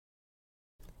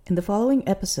In the following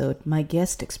episode, my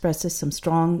guest expresses some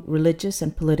strong religious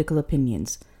and political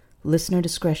opinions. Listener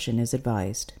discretion is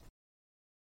advised.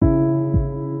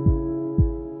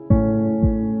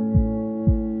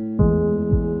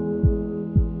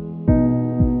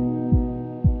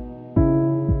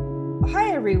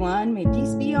 Hi everyone, may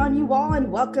peace be on you all,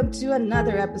 and welcome to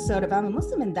another episode of I'm a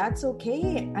Muslim and That's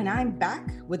Okay. And I'm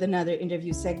back with another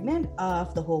interview segment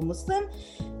of The Whole Muslim.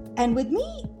 And with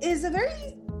me is a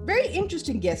very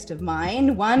interesting guest of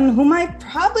mine, one whom I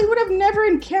probably would have never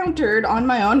encountered on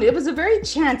my own. It was a very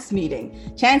chance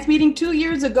meeting 2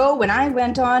 years ago when I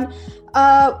went on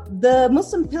the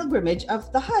Muslim pilgrimage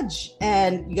of the Hajj.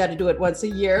 And you got to do it once a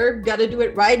year, got to do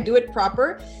it right, do it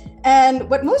proper. And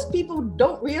what most people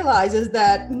don't realize is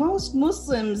that most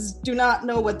Muslims do not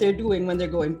know what they're doing when they're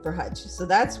going for Hajj. So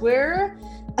that's where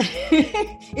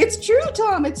it's true,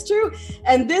 Tom, it's true.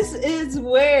 And this is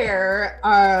where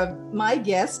my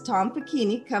guest, Tom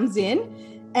Fakini, comes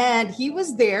in. And he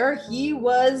was there. He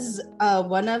was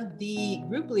one of the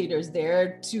group leaders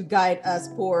there to guide us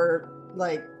for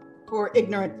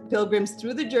ignorant pilgrims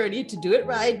through the journey to do it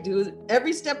right, do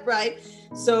every step right,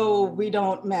 so we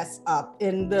don't mess up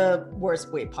in the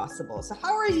worst way possible. So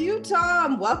how are you,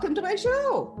 Tom? Welcome to my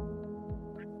show.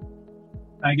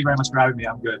 Thank you very much for having me.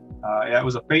 I'm good. It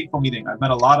was a fateful meeting. I've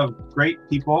met a lot of great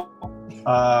people,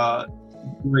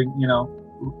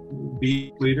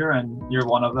 be leader, and you're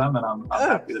one of them, and I'm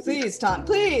happy to be here. Please, Tom,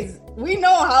 please. We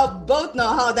both know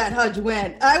how that Hajj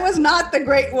went. I was not the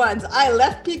great ones. I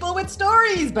left people with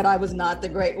stories, but I was not the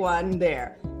great one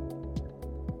there.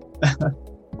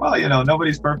 Well,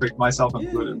 nobody's perfect, myself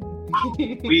included.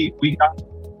 we got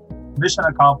mission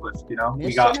accomplished, we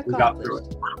got through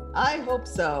it. I hope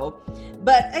so.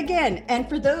 But again, and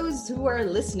for those who are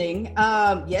listening,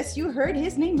 yes, you heard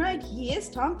his name right. He is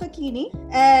Tom Fakini.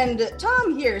 And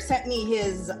Tom here sent me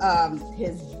his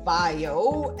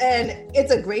bio, and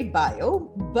it's a great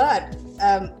bio, but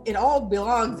it all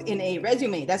belongs in a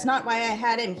resume. That's not why I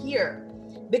had him here,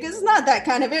 because it's not that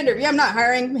kind of interview. I'm not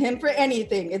hiring him for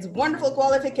anything. It's wonderful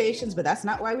qualifications, but that's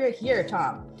not why we're here,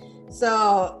 Tom.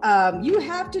 So you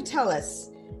have to tell us,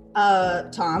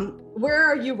 Tom, where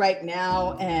are you right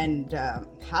now, and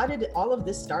how did all of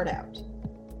this start out?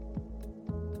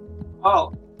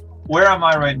 Well, where am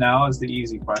I right now is the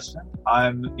easy question.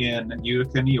 I'm in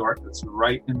Utica, New York. It's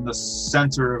right in the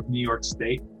center of New York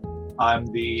State. I'm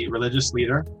the religious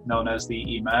leader known as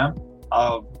the Imam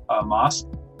of a mosque,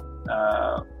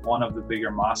 one of the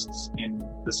bigger mosques in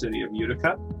the city of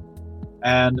Utica.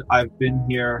 And I've been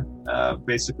here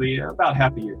basically about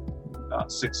half a year,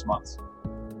 6 months.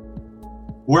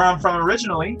 Where I'm from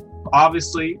originally,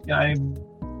 obviously, I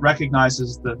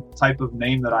recognizes the type of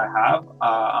name that I have.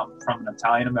 I'm from an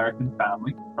Italian-American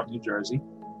family from New Jersey,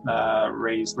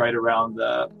 raised right around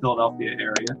the Philadelphia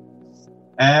area.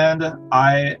 And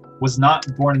I was not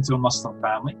born into a Muslim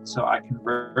family, so I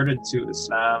converted to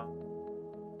Islam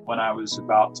when I was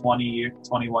about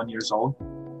 21 years old.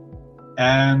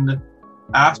 And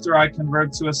after I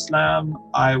converted to Islam,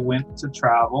 I went to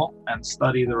travel and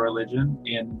study the religion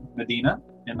in Medina,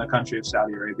 in the country of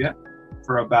Saudi Arabia,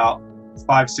 for about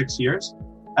 5-6 years.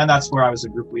 And that's where I was a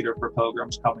group leader for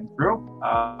pilgrims coming through,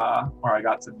 where I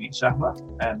got to meet Shahla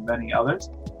and many others.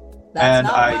 That's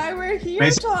not why we're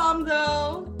here, Tom,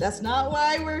 though. That's not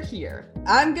why we're here.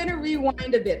 I'm going to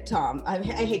rewind a bit, Tom. I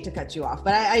hate to cut you off,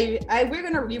 but we're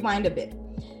going to rewind a bit.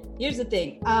 Here's the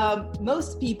thing.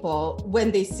 Most people, when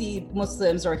they see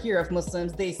Muslims or hear of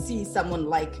Muslims, they see someone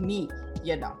like me,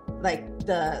 like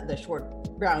the short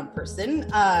brown person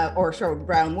or short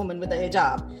brown woman with a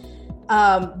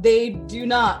hijab. They do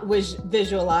not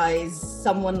visualize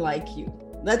someone like you.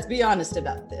 Let's be honest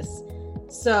about this.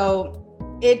 So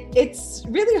it's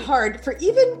really hard for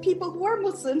even people who are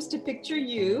Muslims to picture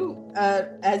you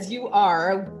as you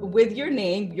are, with your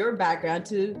name, your background,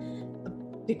 to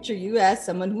picture you as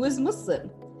someone who is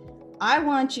Muslim. I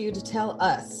want you to tell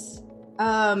us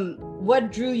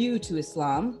what drew you to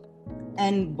Islam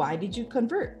and why did you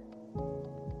convert?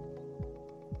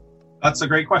 That's a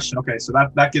great question. Okay, so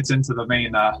that gets into the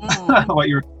main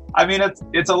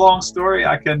it's a long story.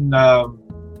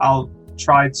 I'll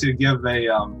try to give a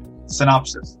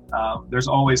synopsis. There's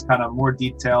always kind of more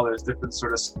detail. There's different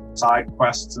sort of side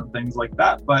quests and things like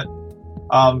that, but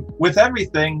with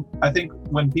everything, I think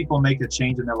when people make a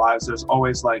change in their lives, there's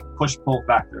always like push-pull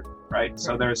factor, right?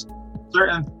 So there's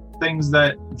certain things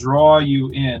that draw you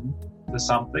in to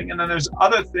something, and then there's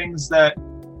other things that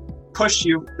push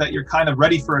you, that you're kind of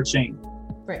ready for a change,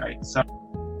 right? So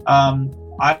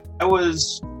I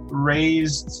was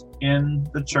raised in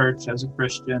the church as a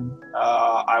Christian.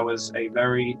 I was a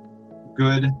very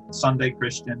good Sunday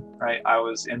Christian, right? I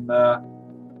was in the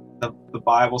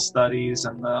Bible studies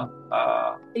and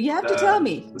You have to tell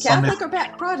me, Catholic Sunday...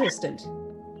 or Protestant?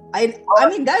 I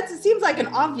mean, that seems like an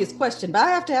obvious question, but I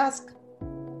have to ask.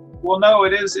 Well, no,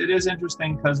 it is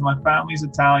interesting because my family's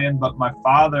Italian, but my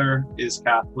father is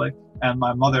Catholic and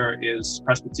my mother is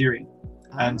Presbyterian.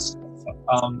 And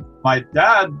my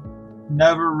dad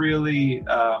never really,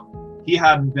 he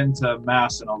hadn't been to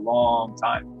Mass in a long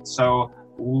time. So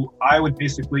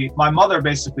my mother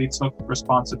basically took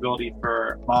responsibility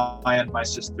for my and my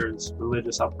sister's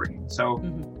religious upbringing. So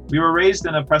we were raised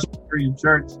in a Presbyterian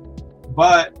church,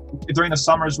 but during the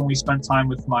summers when we spent time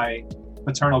with my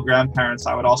paternal grandparents,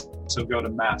 I would also go to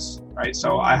Mass, right?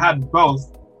 So I had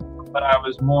both, but I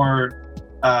was more,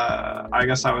 I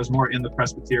guess I was more in the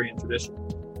Presbyterian tradition.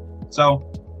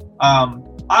 So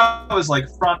I was like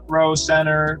front row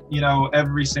center,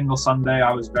 every single Sunday.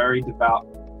 I was very devout.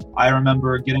 I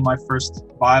remember getting my first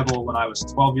Bible when I was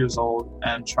 12 years old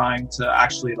and trying to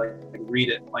actually like read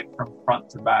it like from front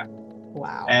to back.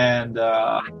 Wow. And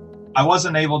I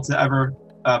wasn't able to ever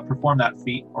perform that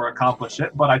feat or accomplish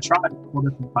it, but I tried a couple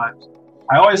different times.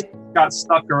 I always got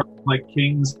stuck around like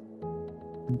kings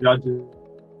and judges,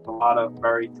 a lot of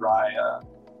very dry.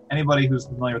 Anybody who's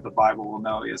familiar with the Bible will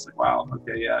know it's like, wow,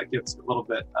 okay, yeah, it gets a little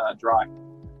bit dry.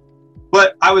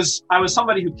 But I was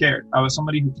somebody who cared. I was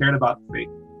somebody who cared about the faith.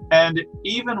 And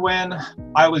even when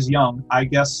I was young, I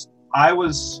guess I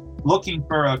was looking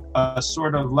for a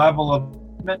sort of level of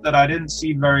commitment that I didn't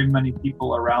see very many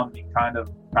people around me kind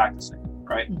of practicing,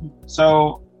 right? Mm-hmm.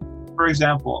 So, for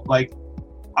example, like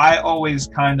I always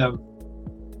kind of,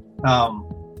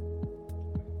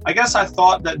 I guess I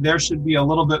thought that there should be a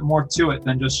little bit more to it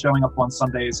than just showing up on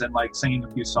Sundays and like singing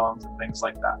a few songs and things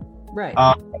like that. Right.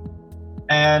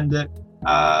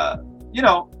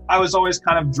 I was always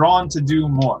kind of drawn to do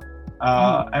more.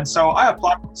 And so I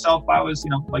applied myself. I was,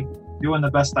 like doing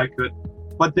the best I could.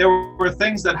 But there were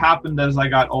things that happened as I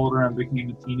got older and became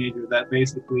a teenager that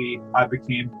basically I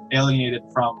became alienated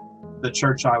from the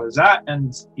church I was at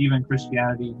and even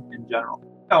Christianity in general.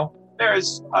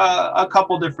 There's a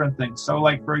couple different things. So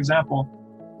like, for example,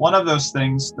 one of those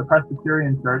things, the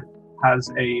Presbyterian Church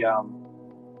has a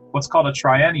what's called a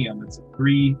triennium. It's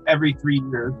every 3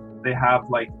 years they have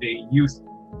like a youth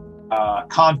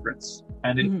conference,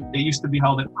 and it used to be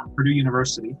held at Purdue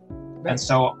University. Right. And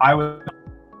so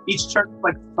each church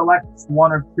like selects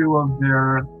one or two of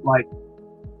their like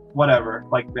whatever,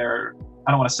 like their,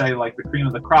 I don't want to say like the cream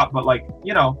of the crop, but like,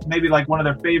 maybe like one of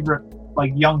their favorite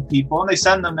like young people, and they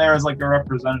send them there as like a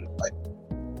representative.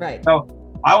 Right. So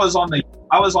I was on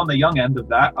the young end of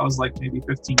that. I was like maybe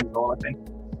 15 years old, I think.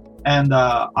 And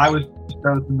I was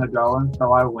chosen to go, and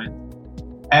so I went.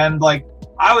 And like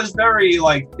I was very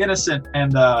like innocent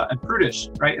and prudish,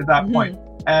 right, at that point.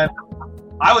 And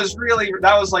I was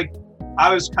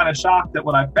kind of shocked at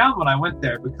what I found when I went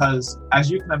there, because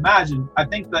as you can imagine, I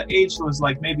think the age was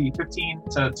like maybe 15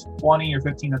 to 20 or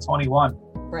 15 to 21.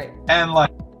 Right. And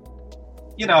like,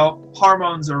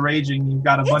 hormones are raging. You've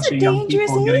got a bunch of young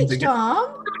people getting together.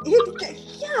 Oh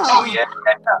yeah.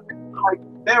 Like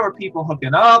there were people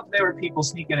hooking up, there were people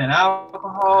sneaking in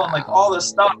alcohol and like all this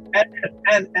stuff.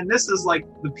 And this is like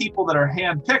the people that are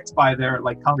handpicked by their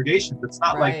like congregations. It's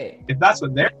not like if that's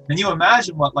what they're, then you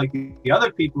imagine what like the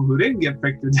other people who didn't get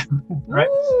picked are doing, right?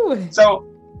 Ooh. So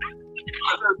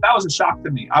that was a shock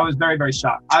to me. I was very, very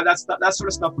shocked. That sort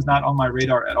of stuff was not on my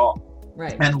radar at all.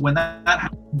 Right. And when that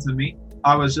happened to me,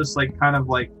 I was just like kind of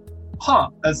like,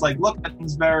 that's like look at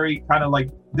things very kind of like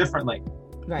differently.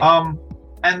 Right.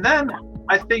 And then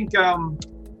I think I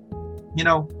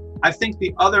think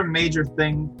the other major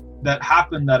thing that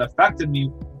happened that affected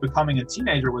me becoming a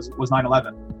teenager was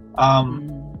 9/11.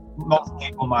 Most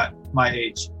people my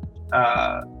age,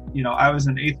 I was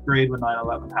in 8th grade when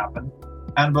 9/11 happened,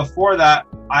 and before that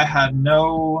I had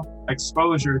no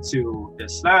exposure to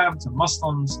Islam, to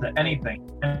Muslims, to anything.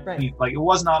 Right. Like it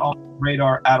was not on the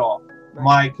radar at all. Right.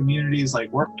 My community is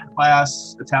like working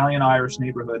class Italian Irish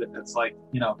neighborhood. It's like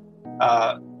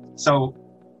so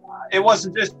it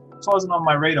wasn't on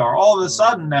my radar. All of a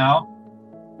sudden now,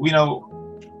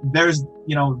 there's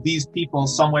these people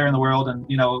somewhere in the world, and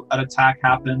an attack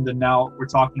happened, and now we're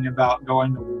talking about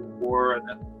going to war,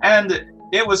 and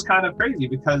it was kind of crazy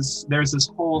because there's this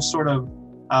whole sort of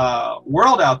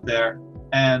world out there,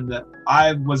 and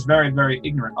I was very, very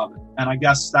ignorant of it. And I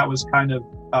guess that was kind of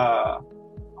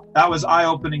that was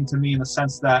eye-opening to me in the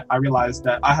sense that I realized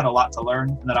that I had a lot to learn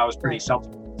and that I was pretty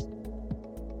sheltered.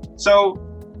 So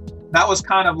that was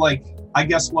kind of like, I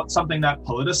guess, something that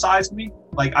politicized me.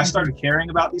 Like I started caring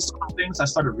about these sort of things. I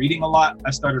started reading a lot.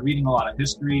 I started reading a lot of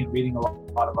history and reading a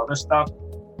lot of other stuff.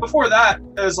 before that,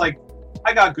 it was like,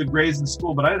 I got good grades in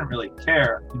school, but I didn't really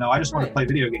care. I just wanted to play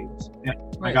video games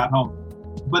when I got home.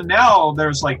 But now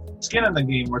there's like skin in the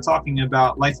game. We're talking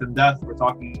about life and death. We're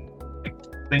talking like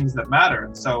things that matter.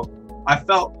 And so I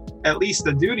felt at least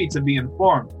a duty to be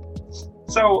informed.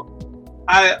 So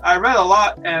I read a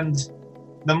lot, and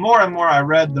the more and more I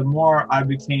read, the more I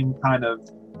became kind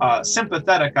of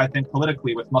sympathetic, I think,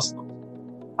 politically with Muslims.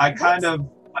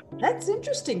 That's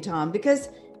interesting, Tom, because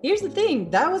here's the thing.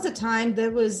 That was a time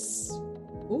that was,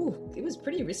 it was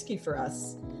pretty risky for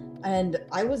us. And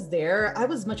I was there. I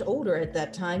was much older at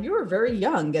that time. You were very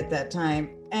young at that time.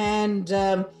 And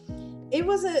it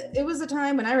was a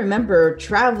time when I remember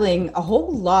traveling a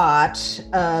whole lot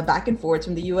back and forth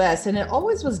from the US, and it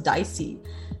always was dicey.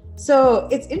 So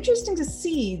it's interesting to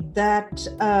see that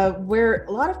where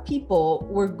a lot of people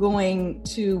were going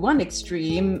to one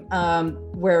extreme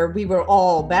where we were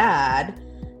all bad,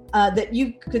 that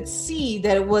you could see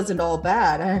that it wasn't all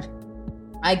bad.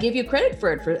 I give you credit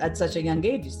for it at such a young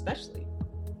age, especially.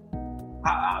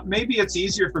 Maybe it's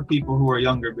easier for people who are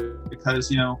younger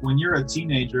because, when you're a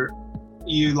teenager,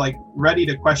 you like ready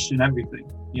to question everything.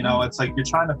 It's like you're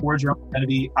trying to forge your own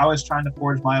identity. I was trying to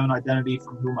forge my own identity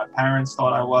from who my parents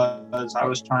thought I was. I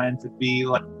was trying to be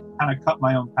like, kind of cut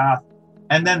my own path.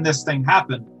 And then this thing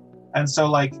happened. And so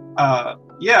like,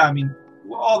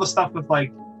 all the stuff with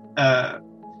like,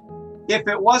 if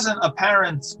it wasn't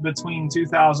apparent between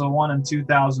 2001 and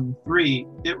 2003,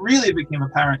 it really became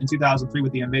apparent in 2003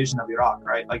 with the invasion of Iraq,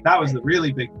 right? Like that was the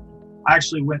really big. I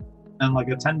actually went and like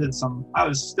attended I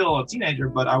was still a teenager,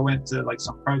 but I went to like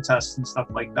some protests and stuff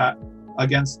like that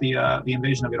against the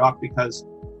invasion of Iraq, because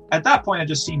at that point it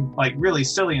just seemed like really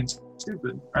silly and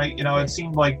stupid, right? It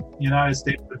seemed like the United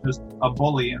States was just a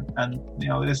bully, and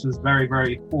this was very,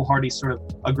 very foolhardy sort of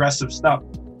aggressive stuff.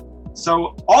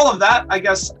 So all of that, I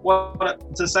guess,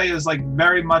 what to say is like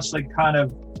very much like kind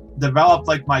of developed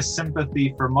like my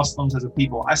sympathy for Muslims as a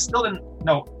people. I still didn't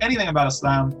know anything about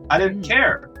Islam. I didn't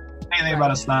care anything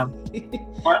about Islam.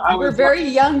 You were very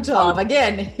young, Tom.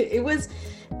 Again, it was,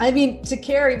 to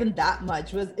care even that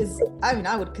much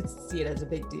I would see it as a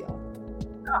big deal.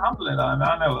 Alhamdulillah,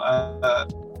 I know.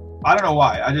 I don't know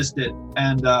why. I just did,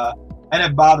 and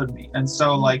it bothered me. And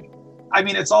so, like,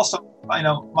 it's also, I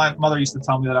know my mother used to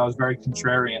tell me that I was very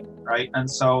contrarian, right? And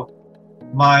so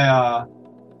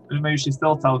maybe she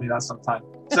still tells me that sometimes.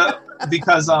 So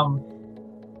because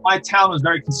my town was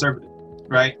very conservative,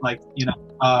 right? Like,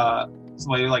 so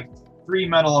like 3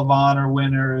 Medal of Honor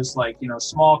winners, like,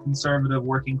 small conservative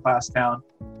working class town.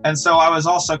 And so I was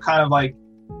also kind of like,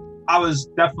 I was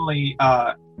definitely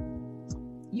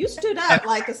you stood out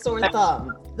like a sore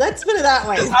thumb. Let's put it that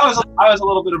way. I was a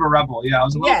little bit of a rebel. Yeah, I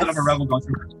was a little bit of a rebel going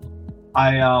through.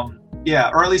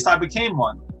 Or at least I became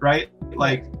one, right?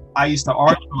 Like I used to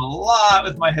argue a lot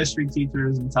with my history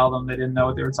teachers and tell them they didn't know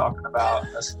what they were talking about,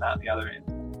 this and that and the other end.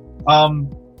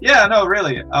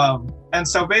 Really. And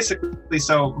so basically,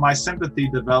 my sympathy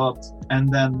developed, and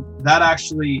then that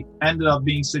actually ended up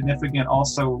being significant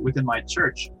also within my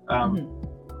church.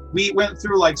 We went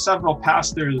through like several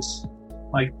pastors,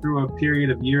 like through a period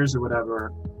of years or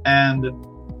whatever. And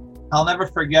I'll never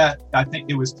forget, I think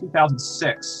it was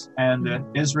 2006, and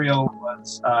Israel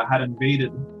had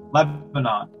invaded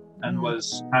Lebanon and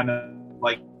was kind of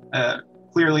like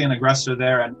clearly an aggressor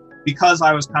there. And because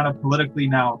I was kind of politically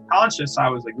now conscious, I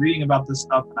was like reading about this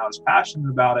stuff and I was passionate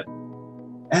about it.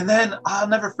 And then I'll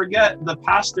never forget, the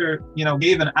pastor,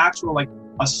 gave an actual like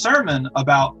a sermon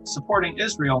about supporting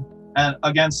Israel and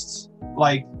against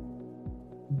like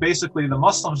basically the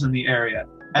Muslims in the area.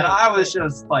 And I was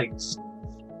just like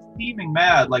steaming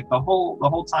mad like the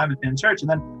whole time in church. And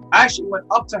then I actually went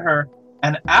up to her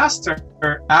and asked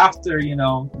her after,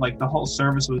 like the whole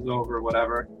service was over or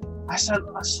whatever. I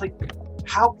was like,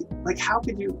 how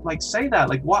could you like say that?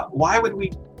 Like, why would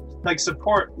we like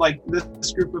support like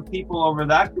this group of people over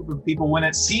that group of people when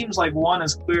it seems like one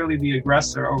is clearly the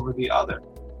aggressor over the other?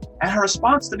 And her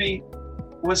response to me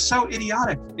was so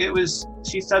idiotic.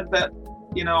 She said that,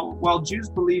 Jews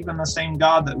believe in the same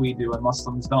God that we do and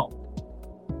Muslims don't.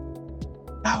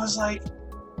 I was like,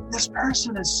 this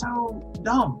person is so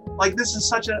dumb. Like, this is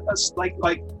such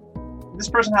like this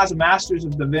person has a master's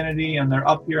of divinity and they're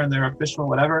up here and they're official,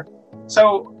 whatever.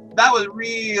 So that was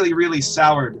really, really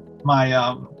soured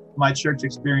my my church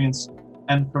experience.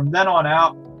 And from then on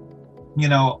out,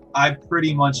 I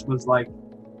pretty much was like,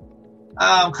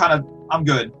 I'm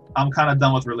good. I'm kind of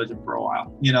done with religion for a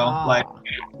while, like,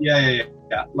 yeah.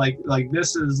 Like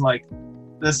this is like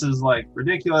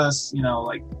ridiculous,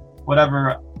 like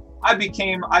whatever.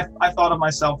 I thought of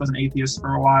myself as an atheist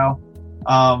for a while.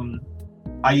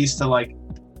 I used to like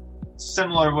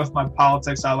similar with my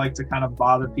politics. I like to kind of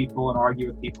bother people and argue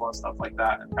with people and stuff like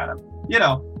that, and kind of, you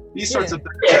know, these sorts of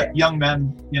things that young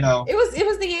men, you know. It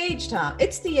was the age, Tom.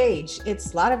 It's the age.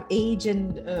 It's a lot of age,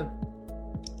 and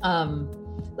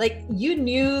like, you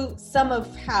knew some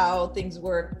of how things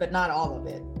work, but not all of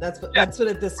it. Let's put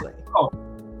it this way. Oh,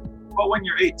 but when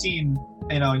you're 18,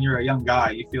 you know, and you're a young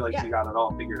guy, you feel like you got it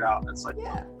all figured out. It's like,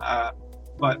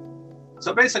 but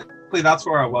so basically that's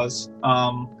where I was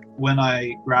when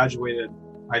I graduated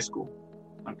high school.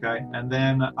 Okay, and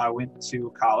then I went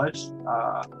to college,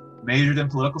 majored in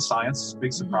political science.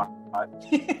 Big surprise.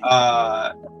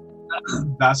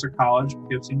 Vassar College,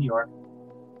 Poughkeepsie, New York,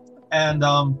 and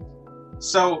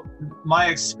so my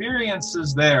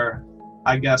experiences there,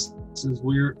 I guess, is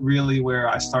really where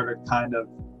I started kind of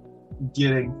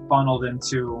getting funneled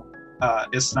into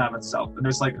Islam itself. And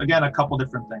there's, like, again, a couple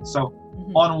different things. So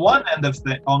on one end of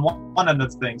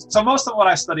things, so most of what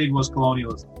I studied was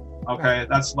colonialism. Okay,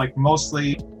 that's like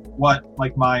mostly what,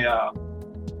 like, my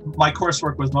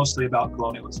coursework was mostly about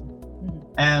colonialism,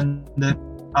 and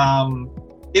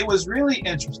it was really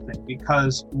interesting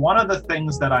because one of the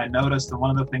things that I noticed, and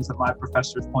one of the things that my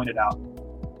professors pointed out,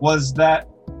 was that,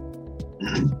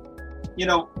 you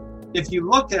know, if you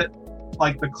look at,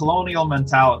 like, the colonial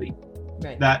mentality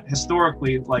that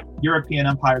historically, like, European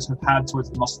empires have had towards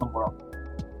the Muslim world,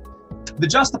 the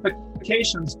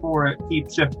justifications for it keep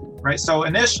shifting, right? So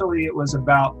initially it was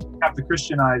about, you have to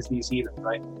Christianize these heathens,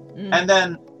 right? And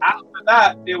then after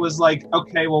that, it was like,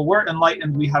 okay, well, we're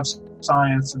enlightened, we have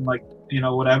science and, like, you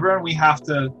know, whatever, and we have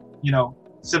to, you know,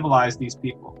 civilize these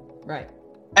people. Right.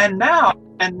 And now,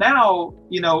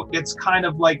 you know, it's kind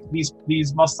of like these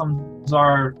Muslims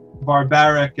are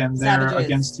barbaric and they're savages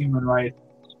against human rights.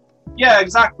 Yeah,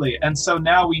 exactly. And so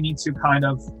now we need to kind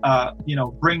of, you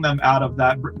know, bring them out of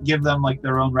that, give them, like,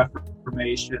 their own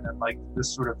reformation and, like,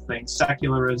 this sort of thing,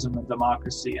 secularism and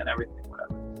democracy and everything,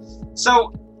 whatever.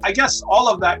 So I guess all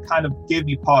of that kind of gave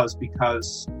me pause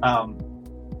because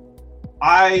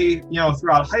I, you know,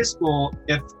 throughout high school,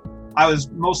 if I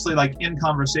was mostly, like, in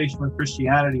conversation with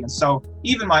Christianity, and so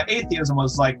even my atheism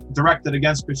was, like, directed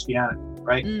against Christianity,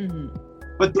 right?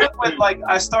 But then when, like,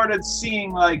 I started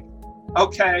seeing, like,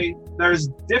 okay, there's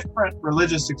different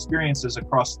religious experiences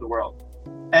across the world,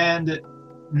 and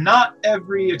not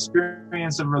every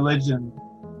experience of religion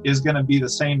is going to be the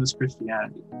same as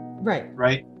Christianity.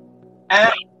 Right.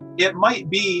 And it might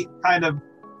be kind of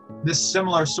this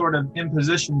similar sort of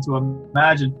imposition to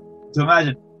imagine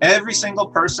every single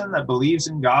person that believes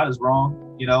in God is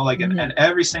wrong, you know, like, and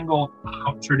every single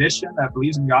tradition that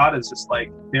believes in God is just,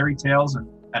 like, fairy tales and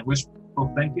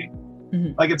wishful thinking.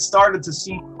 Like, it started to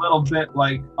seem a little bit,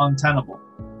 like, untenable,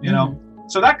 you know?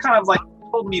 So that kind of, like,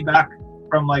 pulled me back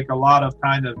from, like, a lot of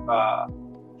kind of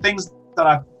things that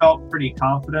I felt pretty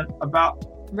confident about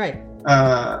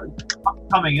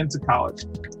coming into college.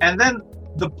 And then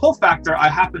the pull factor, I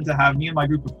happened to have, me and my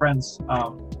group of friends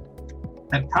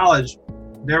at college,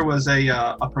 there was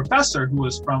a professor who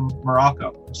was from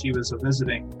Morocco. She was a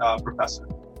visiting professor.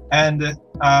 And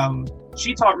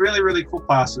she taught really, really cool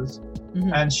classes.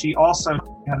 And she also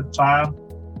had a child,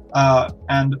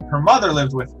 and her mother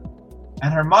lived with her.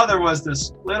 And her mother was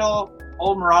this little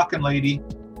old Moroccan lady,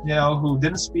 you know, who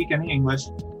didn't speak any English,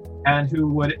 and who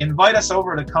would invite us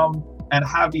over to come and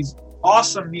have these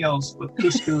awesome meals with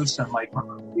couscous and, like,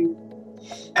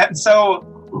 and so,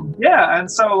 yeah,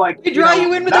 and so, like, we draw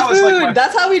you in with the food. Like,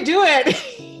 that's how we do it.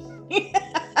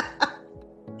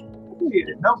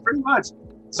 No, pretty much.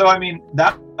 So, I mean,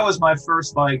 that was my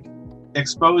first, like,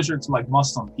 exposure to, like,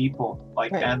 Muslim people,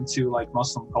 like, and to, like,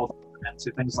 Muslim culture and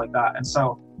to things like that. And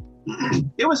so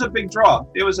it was a big draw.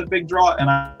 And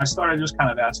I started just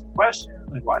kind of asking questions,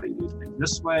 like, why do you do things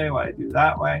this way? Why do you do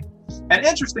that way? And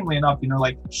interestingly enough, you know,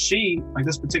 like, she, like,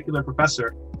 this particular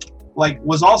professor, like,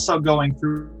 was also going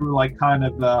through, like, kind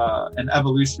of an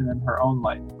evolution in her own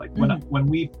life. Like, when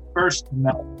we first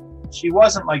met, she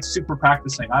wasn't, like, super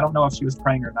practicing. I don't know if she was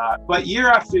praying or not, but year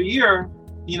after year,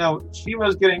 you know, she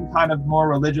was getting kind of more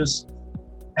religious,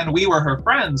 and we were her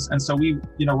friends, and so we,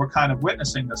 you know, were kind of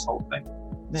witnessing this whole thing.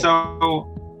 So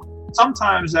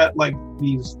sometimes at, like,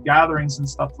 these gatherings and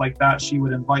stuff like that, she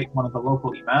would invite one of the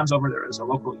local imams over. There is a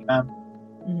local imam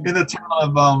in the town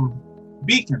of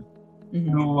Beacon,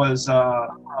 who was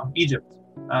from Egypt,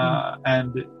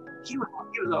 and he was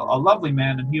a lovely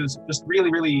man, and he was just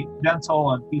really, really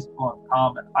gentle and peaceful and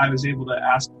calm, and I was able to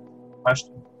ask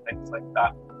questions and things like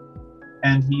that.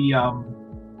 And he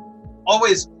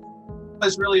always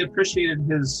really appreciated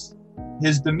his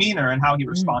demeanor and how he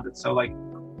responded. So, like,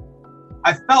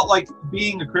 I felt like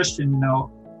being a Christian, you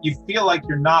know, you feel like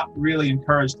you're not really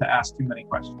encouraged to ask too many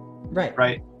questions.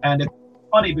 Right. And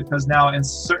funny because now in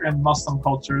certain Muslim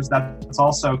cultures, that's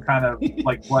also kind of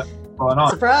like what's going on.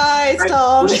 Surprise, right?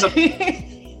 Tom.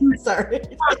 Sorry.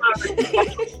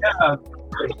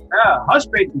 Yeah, hush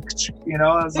baby. You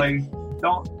know, it's like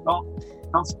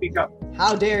don't speak up.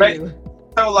 How dare right? you?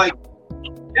 So like,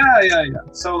 yeah.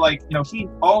 So like, you know, he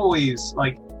always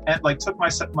took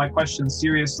my questions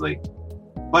seriously,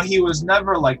 but he was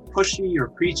never like pushy or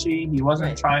preachy. He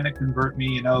wasn't trying to convert me.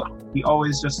 You know, he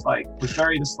always just like was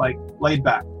very just like laid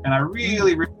back, and I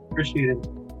really appreciated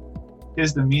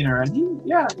his demeanor. And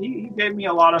he gave me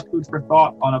a lot of food for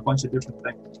thought on a bunch of different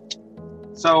things.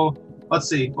 So let's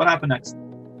see what happened next.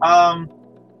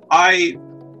 I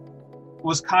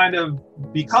was kind of,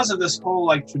 because of this whole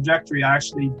like trajectory, I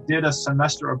actually did a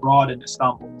semester abroad in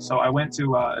Istanbul. So I went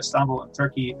to Istanbul in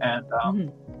Turkey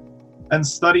and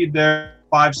studied there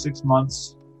 5-6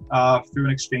 months through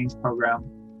an exchange program,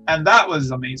 and that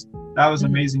was amazing. That was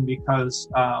amazing because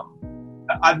I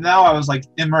was like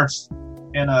immersed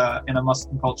in a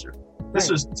Muslim culture. This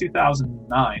was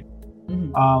 2009,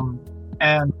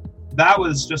 and that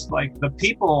was just like the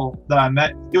people that I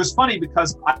met. It was funny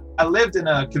because I lived in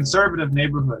a conservative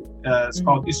neighborhood. It's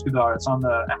called Üsküdar. It's on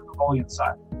the Anatolian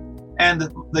side, and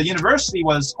the university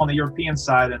was on the European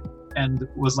side, and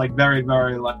was like very,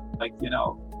 very like you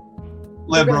know,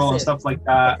 liberal and stuff like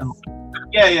that. And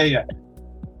yeah.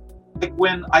 Like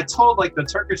when I told like the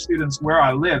Turkish students where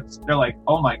I lived, they're like,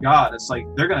 "Oh my God!" It's like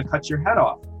they're gonna cut your head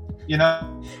off. You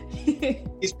know,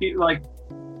 these people like.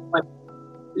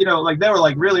 You know, like they were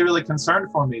like really, really concerned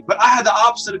for me. But I had the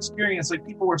opposite experience. Like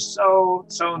people were so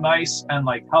nice and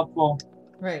like helpful.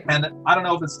 Right. And I don't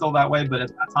know if it's still that way, but at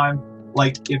that time,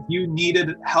 like if you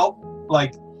needed help,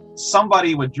 like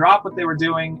somebody would drop what they were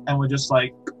doing and would just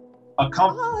like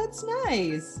accompany. Oh, that's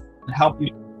nice. And help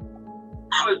you.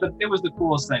 It was the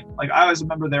coolest thing. Like I always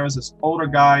remember there was this older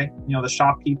guy, you know, the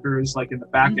shopkeepers like in the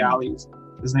back alleys.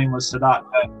 His name was Sadat.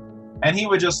 And he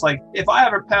would just like, if I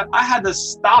ever I had to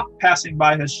stop passing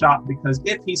by his shop because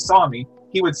if he saw me,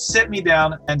 he would sit me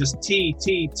down and just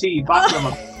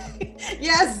baklava.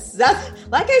 Yes, that's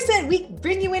like I said, we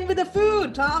bring you in with the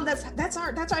food, Tom. That's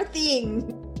our thing.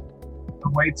 The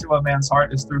way to a man's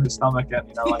heart is through his stomach, and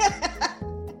you know, like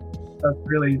that's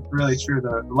really, really true.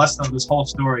 The lesson of this whole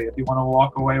story. If you want to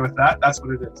walk away with that, that's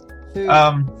what it is.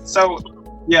 Food. So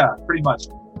yeah, pretty much.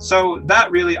 So that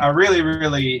I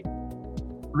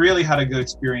really had a good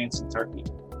experience in Turkey.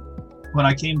 When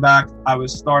I came back, I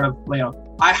was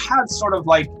I had sort of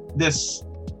like this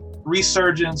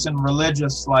resurgence in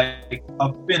religious like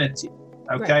affinity,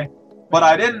 okay? But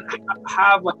I didn't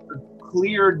have like a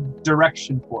clear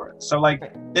direction for it. So like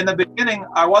in the beginning,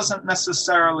 I wasn't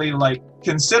necessarily like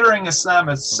considering Islam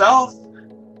itself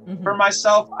for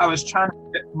myself. I was trying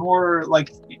to get more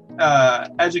like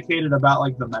educated about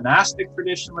like the monastic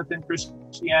tradition within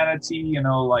Christianity, you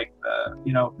know, like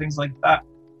you know, things like that.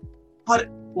 But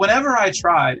whenever I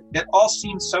tried, it all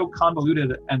seemed so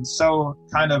convoluted and so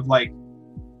kind of like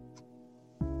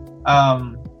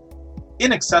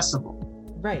inaccessible.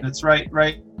 Right. It's right.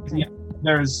 You know,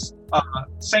 there's a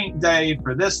saint day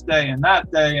for this day and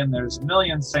that day, and there's a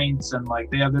million saints, and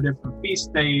like they have their different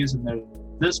feast days, and there's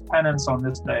this penance on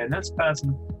this day and this penance.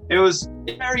 It was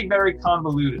very, very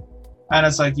convoluted. And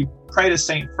it's like you pray to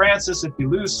Saint Francis if you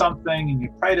lose something, and you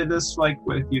pray to this like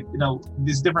with you know,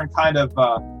 these different kind of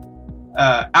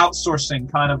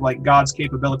outsourcing kind of like God's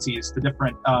capabilities to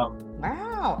different.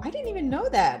 Wow, I didn't even know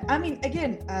that. I mean,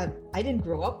 again, I didn't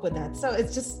grow up with that, so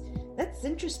that's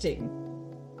interesting.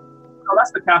 Oh,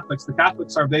 that's the Catholics. The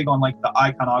Catholics are big on like the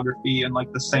iconography and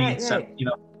like the saints and you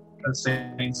know, the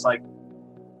saints like.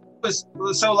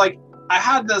 So like I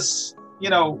had this, you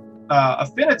know,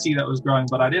 affinity that was growing,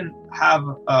 but I didn't have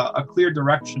a clear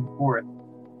direction for it.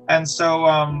 And so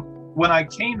when I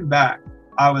came back,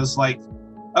 I was like,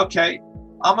 okay,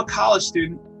 I'm a college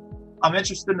student. I'm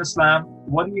interested in Islam.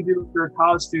 What do you do if you're a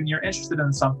college student? You're interested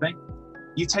in something.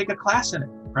 You take a class in it,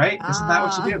 right? Isn't that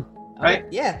what you do? Right?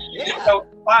 Yeah. So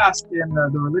class in the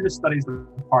religious studies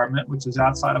department, which is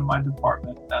outside of my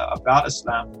department, about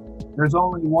Islam. There's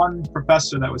only one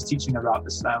professor that was teaching about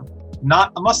Islam,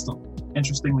 not a Muslim,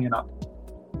 interestingly enough.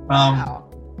 Wow.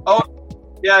 Oh,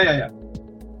 yeah.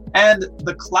 And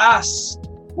the class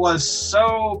was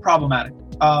so problematic.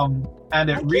 And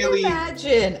it I really... can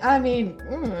imagine. I mean...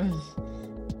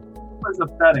 It was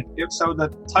upsetting. So the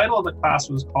title of the class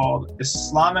was called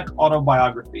Islamic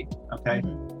Autobiography, okay?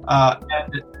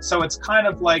 And so it's kind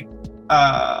of like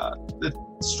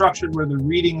structured where the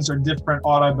readings are different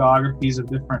autobiographies of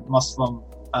different Muslim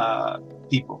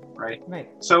people, right?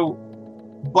 So,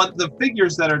 but the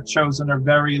figures that are chosen are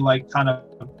very like kind of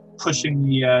pushing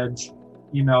the edge,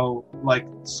 like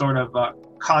sort of a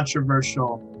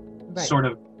controversial Right. sort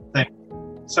of thing.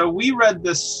 So we read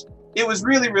this. It was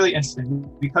really, really interesting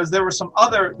because there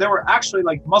were actually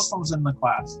like Muslims in the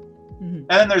class. Mhm. And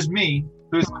then there's me,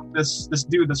 who's like this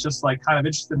dude that's just like kind of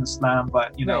interested in Islam,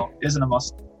 but isn't a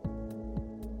Muslim.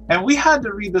 And we had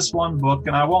to read this one book,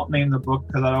 and I won't name the book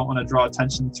because I don't want to draw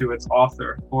attention to its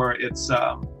author or its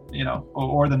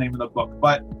or the name of the book.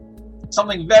 But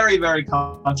something very, very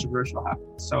controversial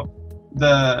happened. So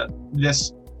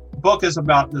this book is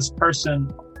about this person,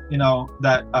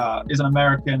 that is an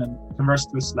American and converts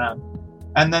to Islam.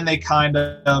 And then they kind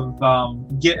of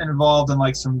get involved in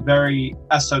like some very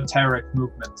esoteric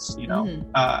movements, Mhm.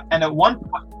 And at one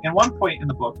point in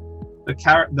the book,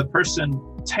 the person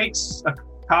takes a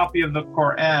copy of the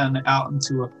Quran out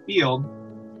into a field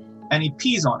and he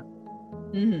pees on it.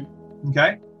 Mhm.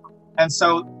 Okay. And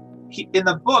so in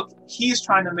the book, he's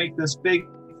trying to make this big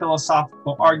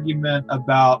philosophical argument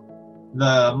about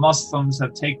the Muslims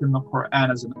have taken the Quran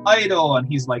as an idol, and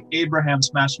he's like Abraham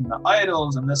smashing the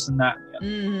idols and this and that.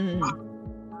 Mhm.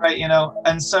 Right.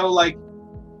 And so like,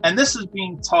 and this is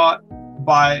being taught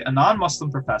by a non-Muslim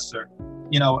professor,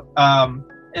 you know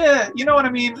what I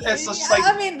mean? It's just like,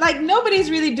 I mean, like nobody's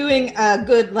really doing a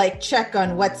good like check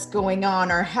on what's going on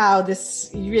or how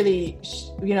this really,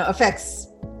 affects,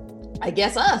 I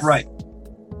guess, us. right.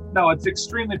 No, it's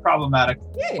extremely problematic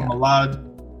Yeah. from a lot of.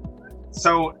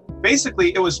 So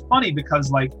basically, it was funny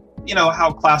because like,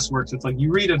 how class works. It's like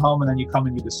you read at home and then you come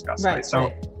and you discuss. Right. So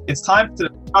Right. it's time to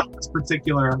discuss this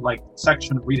particular like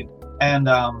section of reading, and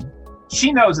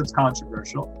she knows it's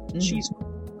controversial. Mhm.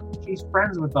 She's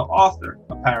friends with the author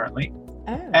apparently,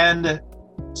 Oh. and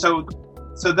so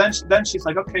then she's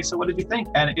like, okay, so what did you think?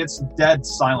 And it's dead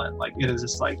silent. Like it is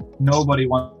just like nobody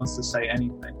wants to say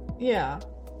anything. Yeah,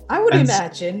 I would And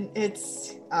imagine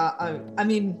it's. I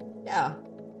mean, yeah.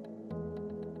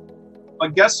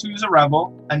 But guess who's a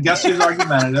rebel and guess who's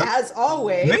argumentative? As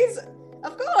always,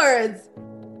 of course.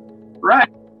 Right.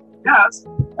 Yes.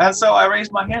 And so I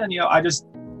raised my hand and, I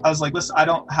was like, listen, I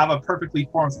don't have a perfectly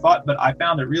formed thought, but I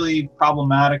found it really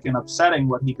problematic and upsetting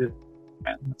what he did.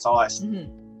 And that's all I said. Mhm.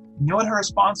 You know what her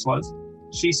response was?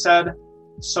 She said,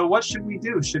 so what should we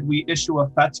do? Should we issue a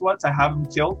fatwa to have him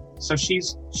killed? So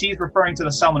she's referring to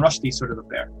the Salman Rushdie sort of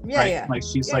affair. Yeah, right? yeah. Like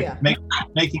she's Yeah, like yeah.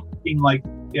 making it seem like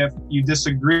if you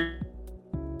disagree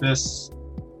this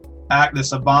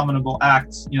abominable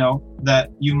act, that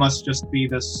you must just be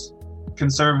this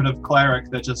conservative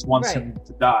cleric that just wants Right. him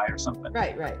to die or something.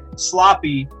 Right.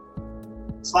 Sloppy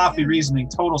reasoning,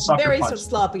 total sucker Very punch.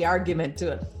 sloppy argument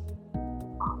to it.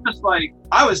 Just like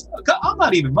I'm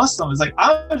not even Muslim. It's like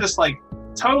I was just like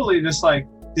totally just like,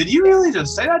 did you really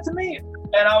just say that to me?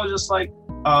 And I was just like,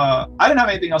 I didn't have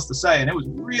anything else to say, and it was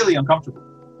really uncomfortable.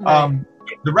 Right.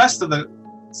 The rest of the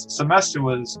semester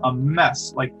was a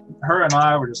mess. Like her and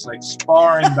I were just like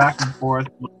sparring back and forth.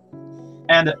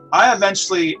 And I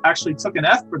eventually actually took an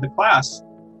F for the class,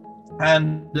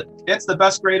 and it's the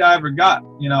best grade I ever got.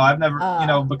 I've never,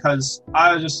 because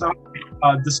I was just so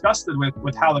disgusted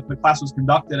with how the class was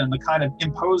conducted and the kind of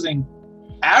imposing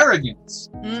arrogance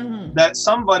Mhm. that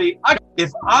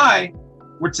if I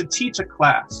were to teach a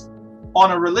class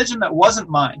on a religion that wasn't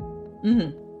mine,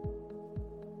 Mhm.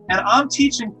 and I'm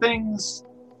teaching things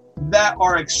that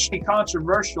are extremely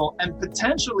controversial and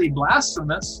potentially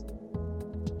blasphemous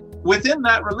within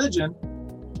that religion,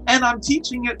 and I'm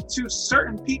teaching it to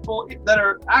certain people that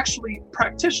are actually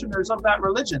practitioners of that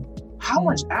religion. How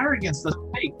much arrogance does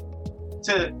it take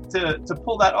to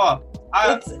pull that off?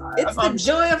 It's the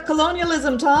joy of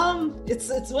colonialism, Tom. It's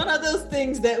one of those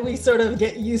things that we sort of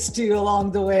get used to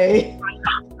along the way.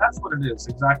 That's what it is,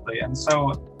 exactly. And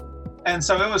so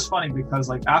it was funny because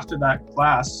like after that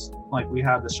class, like we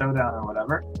had the showdown or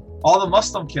whatever, all the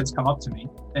Muslim kids come up to me,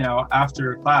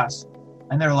 after class,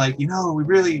 and they're like, we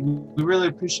really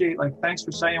appreciate, like, thanks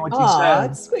for saying what you said.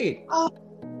 That's sweet.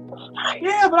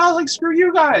 Yeah, but I was like, screw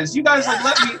you guys. You guys like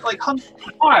let me like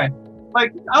why?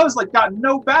 Like I was like got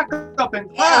no backup in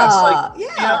class. You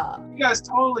guys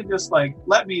totally just like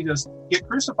let me just get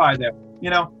crucified there.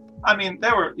 I mean,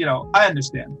 there were, I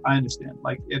understand.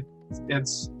 Like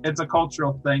it's a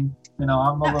cultural thing. I'm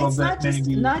a little bit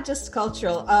not just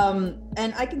cultural.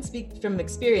 And I can speak from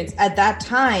experience. At that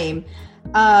time,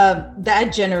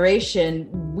 that generation,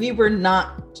 we were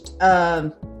not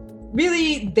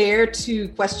really there to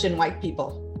question white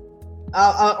people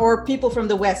or people from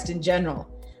the West in general.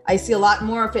 I see a lot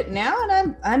more of it now,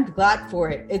 and I'm glad for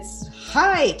it. It's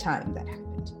high time that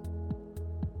happened.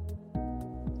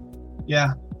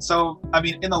 Yeah. So, I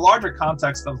mean, in the larger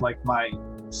context of like my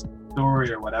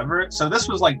story or whatever, so this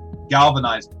was like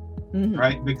galvanizing, Mhm.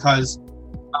 right? Because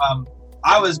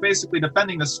I was basically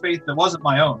defending this faith that wasn't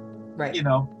my own, Right. you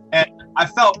know, and I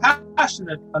felt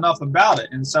passionate enough about it.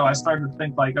 And so I started to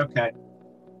think like, okay,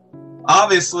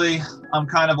 obviously I'm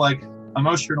kind of like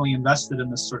emotionally invested in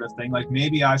this sort of thing. Like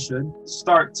maybe I should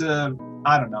start to,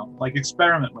 I don't know, like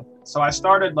experiment with it. So I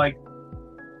started like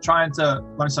trying to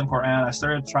learn some Quran. I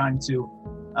started trying to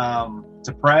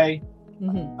pray.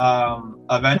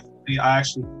 Eventually I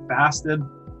actually fasted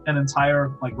an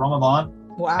entire like Ramadan.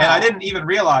 Wow. And I didn't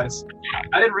realize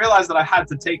that I had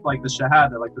to take like the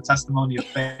Shahada, like the testimony of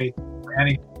faith or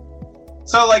anything.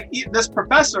 So like this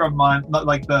professor of mine,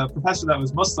 like the professor that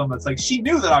was Muslim, that's like, she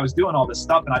knew that I was doing all this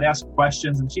stuff and I'd ask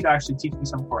questions and she'd actually teach me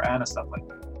some Quran and stuff like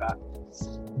that.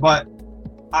 But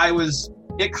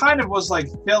it kind of was like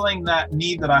filling that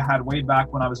need that I had way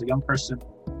back when I was a young person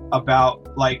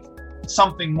about like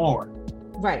something more.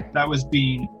 Right. That was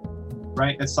being,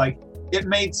 right? It's like, it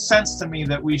made sense to me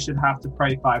that we should have to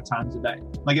pray 5 times a day.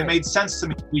 Like it made sense to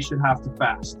me that we should have to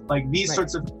fast. Like these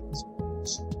sorts of things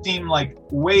seem like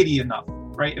weighty enough,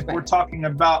 right? If we're talking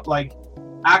about like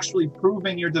actually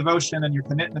proving your devotion and your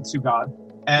commitment to God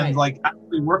and like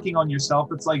actually working on yourself,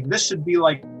 it's like this should be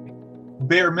like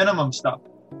bare minimum stuff.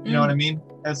 You know what I mean?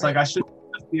 It's like I should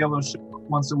just be able to show up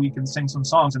once a week and sing some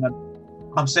songs and then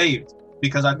I'm saved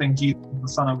because I think Jesus is the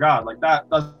Son of God. Like that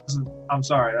doesn't, I'm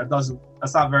sorry,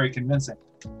 that's not very convincing,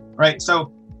 right?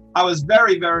 So I was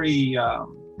very, very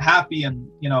happy, and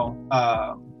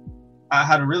I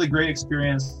had a really great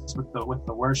experience with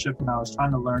the worship, and I was trying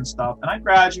to learn stuff. And I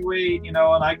graduate, and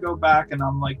I go back, and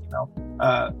I'm like,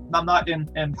 I'm not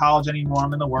in college anymore.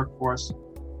 I'm in the workforce,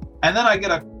 and then I get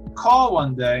a call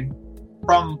one day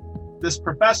from this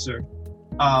professor,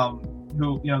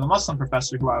 who the Muslim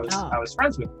professor who I was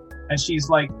friends with, and she's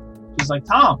like,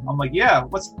 Tom. I'm like, yeah,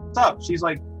 what's up? She's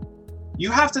like, you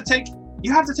have to take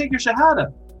your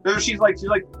Shahada. She's like,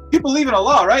 you believe in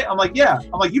Allah, right? I'm like, yeah.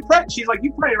 I'm like, you pray? She's like,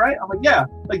 you pray, right? I'm like, yeah.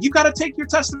 Like, you got to take your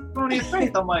testimony of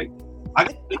faith. I'm like, I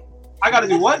got to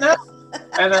do what now?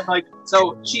 And then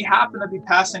so she happened to be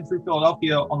passing through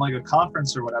Philadelphia on like a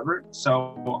conference or whatever.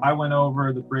 So I went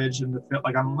over the bridge and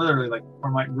I'm literally like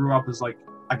where I grew up is like,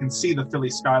 I can see the Philly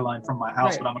skyline from my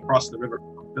house, but I'm across the river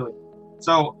from Philly.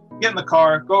 So get in the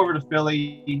car, go over to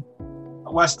Philly,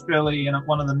 West Philly, and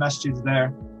one of the masjids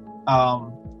there.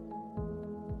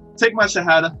 Take my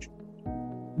Shahada,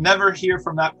 never hear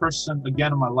from that person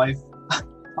again in my life.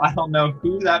 I don't know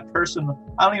who that person,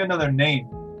 I don't even know their name.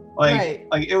 Like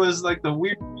it was like the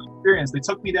weird experience. They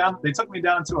took me down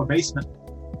into a basement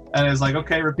and it was like,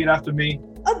 okay, repeat after me.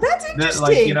 Oh, that's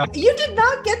interesting. You did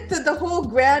not get the whole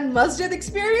grand masjid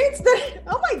experience?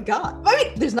 Oh my God. I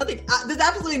mean, there's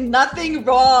absolutely nothing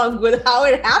wrong with how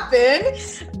it happened.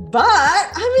 But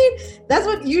I mean, that's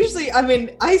what usually,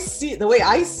 the way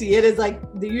I see it is like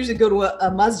they usually go to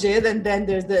a masjid and then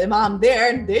there's the imam there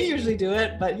and they usually do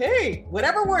it. But hey,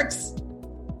 whatever works.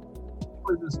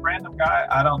 Was this random guy?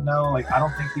 I don't know. I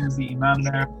don't think he was the imam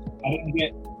there. I didn't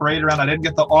get paraded around. I didn't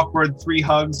get the awkward 3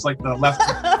 hugs, like the left.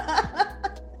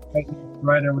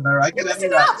 Right over there. I get any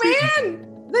of that too. Man.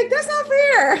 Like, that's not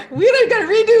fair. We don't got to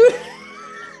redo.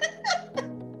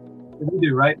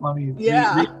 Redo, right? Let me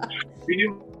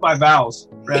renew my vows,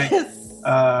 right? Yes.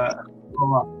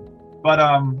 But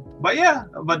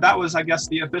that was, I guess,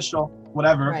 the official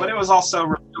whatever. Right. But it was also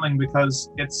revealing because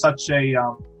it's such a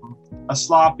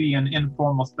sloppy and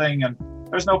informal thing, and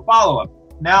there's no follow-up.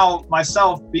 Now,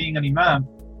 myself being an imam,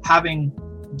 having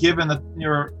given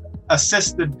your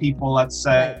assisted people, let's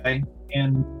say,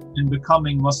 in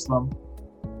becoming Muslim,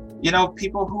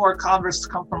 people who are converts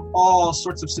come from all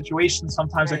sorts of situations.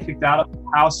 Sometimes they're kicked out of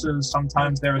houses,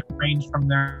 sometimes they're estranged from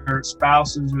their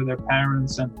spouses or their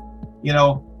parents, and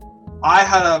I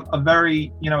had a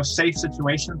very safe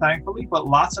situation, thankfully, but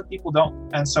lots of people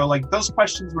don't. And so those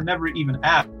questions were never even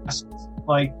asked,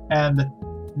 and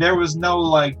there was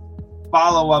no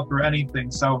follow-up or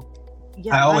anything. So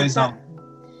I always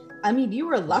you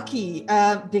were lucky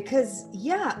because,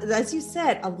 as you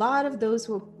said, a lot of those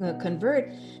who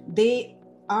convert, they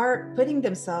are putting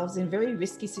themselves in very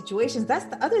risky situations. That's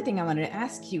the other thing I wanted to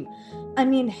ask you.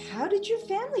 How did your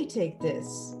family take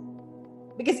this?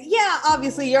 Because,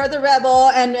 obviously you're the rebel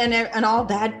and all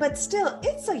that, but still,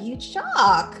 it's a huge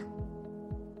shock.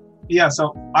 Yeah,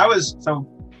 so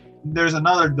there's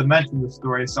another dimension to the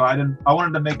story, so I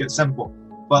wanted to make it simple.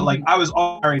 But I was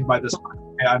all married by this time.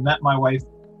 Okay? I met my wife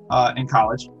in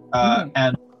college,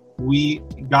 and we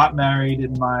got married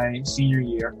in my senior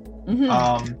year.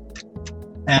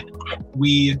 And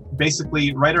we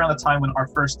basically, right around the time when our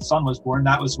first son was born,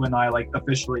 that was when I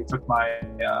officially took my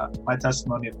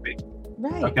testimony of faith.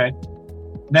 Right. Okay.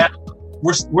 Now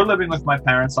we're living with my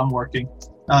parents. I'm working,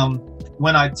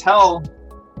 when I tell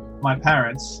my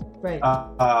parents, Right.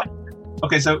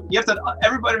 Okay, so you have to,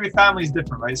 every family is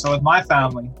different, right? So with my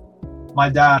family, my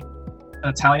dad, an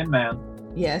Italian man,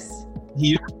 Yes.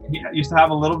 he used to have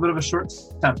a little bit of a short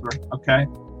temper, okay?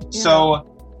 So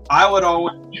I would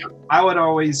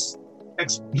always,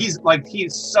 he's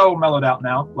so mellowed out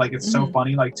now, like it's so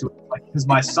funny, because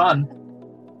my son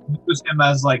used him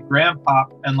as like grandpa,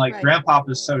 and like grandpa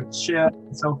is so chill,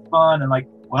 and so fun, and like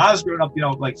when I was growing up,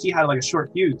 like he had like a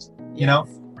short fuse, you know,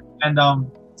 and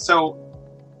so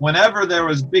whenever there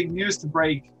was big news to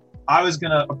break, I was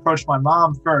gonna approach my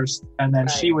mom first, and then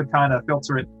she would kind of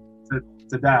filter it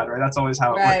to dad, right? That's always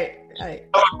how it worked. Right.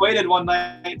 So I waited one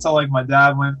night until like my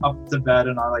dad went up to bed,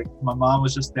 and my mom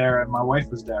was just there, and my wife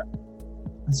was there.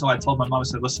 And so I told my mom, I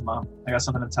said, "Listen, Mom, I got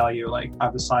something to tell you. Like,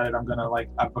 I've decided I've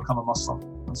become a Muslim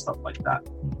and stuff like that."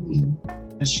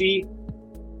 And she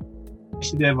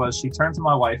did was she turned to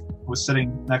my wife, who was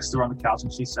sitting next to her on the couch,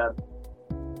 and she said,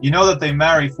 "You know that they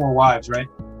marry 4 wives, right?"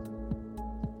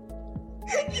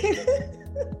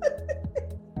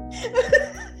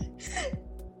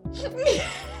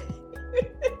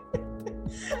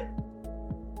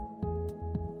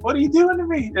 What are you doing to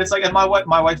me? It's like, and my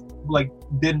wife like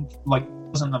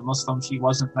wasn't a Muslim. She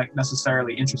wasn't like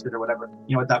necessarily interested or whatever,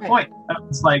 at that point. And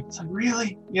it's like,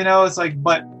 really, it's like,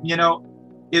 but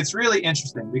it's really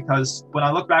interesting because when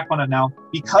I look back on it now,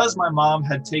 because my mom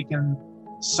had taken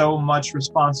so much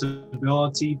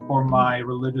responsibility for my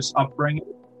religious upbringing,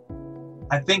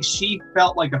 I think she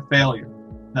felt like a failure.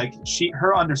 Like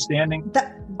her understanding.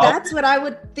 That's what I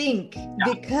would think,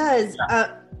 because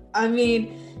I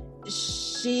mean,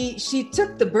 she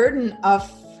took the burden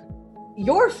of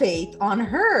your faith on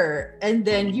her, and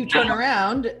then you turn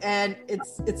around and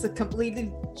it's a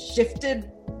completely shifted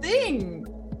thing.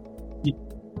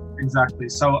 Exactly.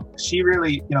 So she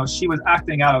really, she was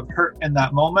acting out of hurt in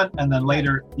that moment, and then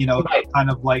later, kind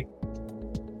of like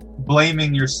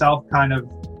blaming yourself kind of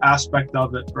aspect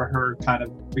of it for her kind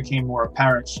of became more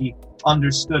apparent. She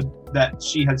understood that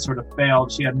she had sort of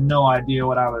failed. She had no idea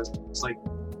what I was like,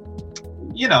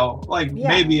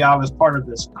 maybe I was part of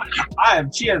this.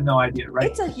 She had no idea, right?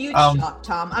 It's a huge shock,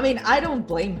 Tom. I mean, I don't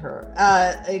blame her,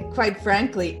 quite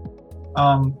frankly.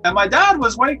 And my dad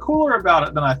was way cooler about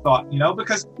it than I thought,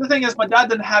 because the thing is, my dad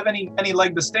didn't have any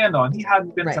leg to stand on. He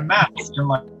hadn't been to mass in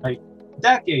like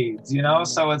decades,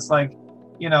 so it's like,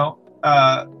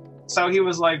 so he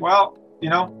was like, well,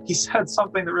 he said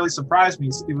something that really surprised me.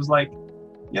 He was like,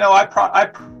 I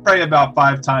pray about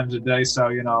 5 times a day, so,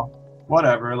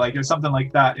 whatever, like, or something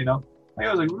like that, Like, I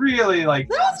was like, really, like,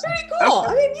 that was pretty cool.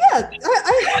 I mean,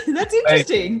 I that's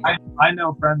interesting. I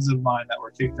know friends of mine that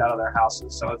were kicked out of their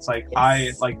houses, so it's like,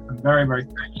 I'm very, very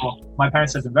thankful. My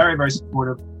parents have been very, very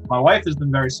supportive. My wife has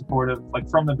been very supportive, like,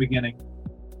 from the beginning,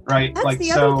 right? That's like,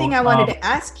 the other thing I wanted to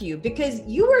ask you, because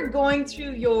you were going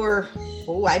through your,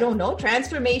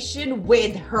 transformation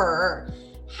with her.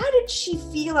 How did she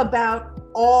feel about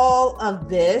all of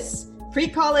this?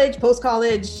 Pre-college,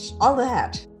 post-college, all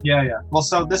that. Yeah. Well,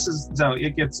 so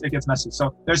it gets messy.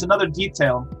 So there's another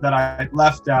detail that I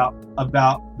left out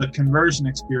about the conversion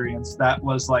experience that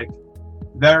was like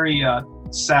very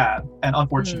sad and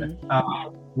unfortunate.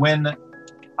 When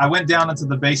I went down into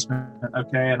the basement,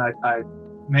 okay, and I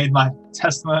made my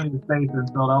testimony of faith in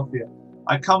Philadelphia.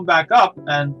 I come back up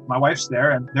and my wife's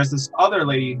there, and there's this other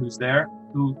lady who's there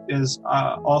who is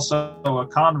also a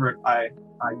convert. I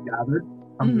gathered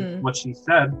from what she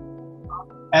said.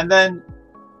 And then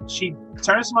she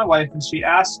turns to my wife and she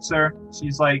asks her,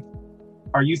 she's like,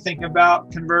 "Are you thinking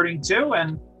about converting too?"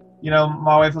 And,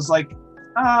 my wife was like,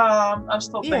 I'm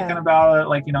still thinking about it,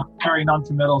 like, very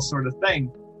non-committal sort of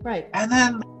thing. Right. And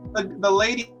then the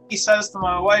lady says to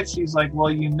my wife, she's like,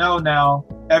 "Well, now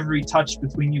every touch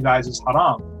between you guys is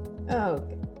haram." Oh.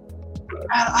 And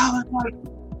I was like,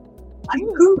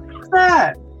 who does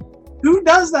that? Who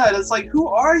does that? It's like, who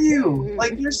are you?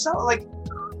 Like, you're so like,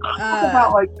 talk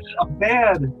about like a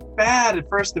bad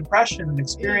first impression and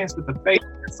experience with the faith.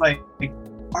 It's like,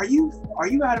 are you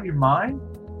out of your mind?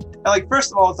 And like,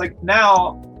 first of all, it's like,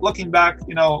 now looking back,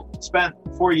 spent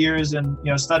 4 years in,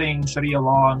 studying Sharia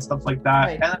law and stuff like that.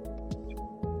 Right. And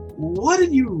what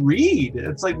did you read?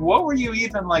 It's like, what were you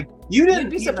even like? You didn't. You'd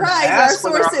be surprised. Our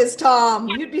sources, Tom.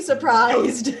 You'd be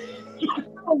surprised.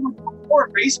 Or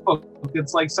Facebook,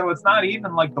 it's like, so it's not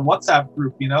even like the WhatsApp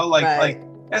group, like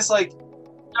it's like,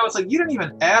 it's like, you didn't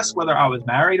even ask whether I was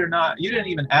married or not. You didn't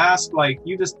even ask, like,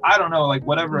 you just, I don't know, like,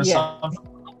 whatever assumption.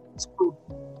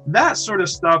 That sort of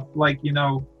stuff, like,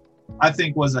 I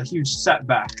think was a huge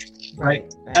setback,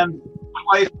 right? And my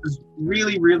wife was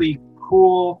really, really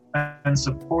cool and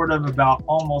supportive about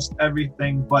almost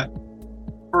everything, but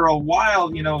for a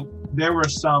while, there were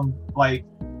some like,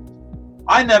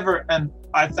 I never, and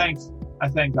I thank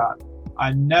God,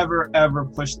 I never ever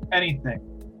pushed anything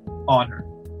on her,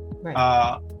 Right.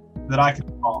 that I can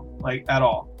recall, like at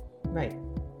all. Right.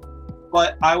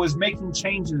 But I was making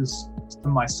changes to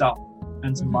myself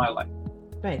and to my life.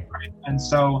 Right. And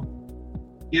so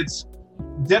it's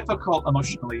difficult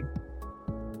emotionally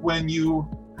when you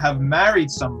have married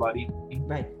somebody,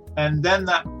 Right. and then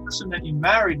that person that you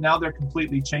married, now they're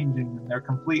completely changing, and they're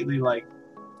completely like,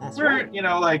 That's we're, right.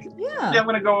 like, Yeah. yeah, I'm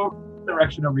going to go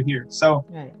direction over here. So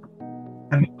Right.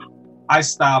 and I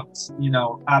stopped,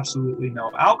 absolutely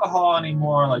no alcohol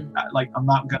anymore. Like I'm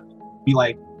not going to be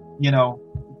like,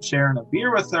 sharing a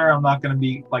beer with her. I'm not going to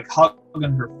be like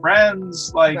hugging her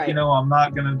friends. Like, Right. I'm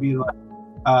not going to be like,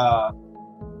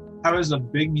 I was a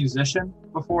big musician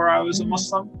before I was a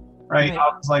Muslim, right? Right.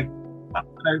 I was like, I'm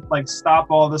going to like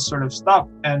stop all this sort of stuff.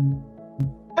 And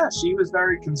yeah, she was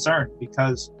very concerned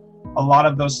because a lot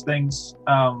of those things,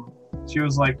 she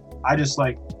was like,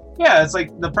 yeah, it's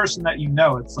like the person that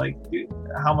it's like,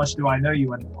 how much do I know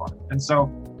you anymore? And so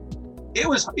it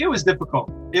was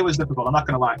difficult. It was difficult. I'm not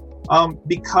going to lie.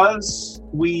 Because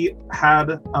we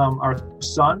had our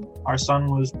son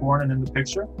was born and in the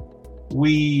picture,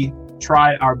 we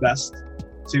tried our best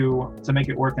to make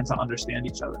it work and to understand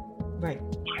each other. Right.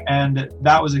 And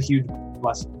that was a huge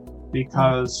blessing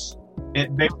because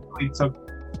it basically took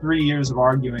 3 years of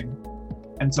arguing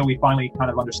until we finally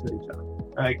kind of understood each other.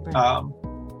 Right.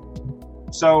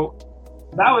 So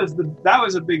that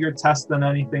was a bigger test than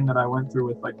anything that I went through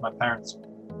with like my parents.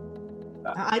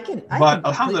 I can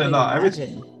alhamdulillah,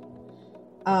 imagine.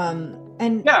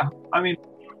 And yeah, I mean,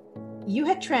 you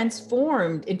had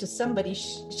transformed into somebody.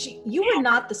 You were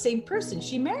not the same person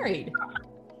she married.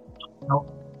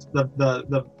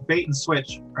 The bait and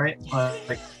switch, right?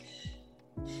 Like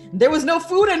there was no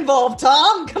food involved,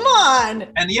 Tom. Come on.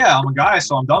 And yeah, I'm a guy,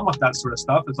 so I'm done with that sort of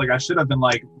stuff. It's like I should have been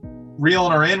like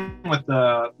reeling her in with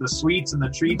the sweets and the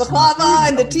treats, baklava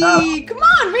and the tea. Come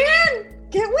on, man,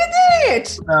 get with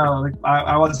it. No, like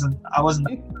I wasn't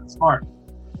that smart.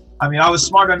 I mean, I was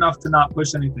smart enough to not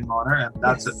push anything on her, and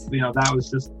that's it. That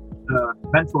was just the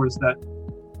mentors that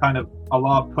kind of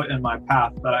Allah put in my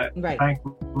path that I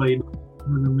thankfully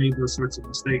never made those sorts of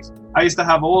mistakes. I used to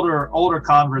have older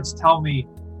converts tell me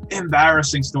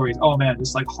embarrassing stories. Oh man,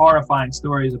 just like horrifying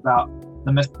stories about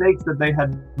the mistakes that they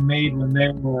had made when they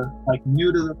were like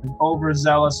new to them and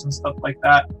overzealous and stuff like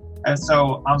that. And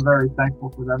so I'm very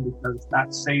thankful for them because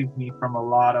that saved me from a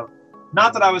lot of,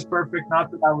 not that I was perfect,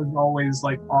 not that I was always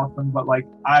like awesome, but like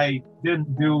I didn't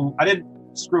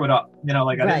screw it up,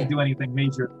 I didn't do anything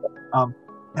major.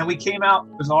 And we came out,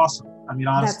 it was awesome. I mean,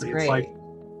 honestly, it's like,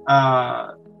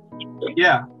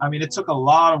 yeah, I mean, it took a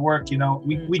lot of work,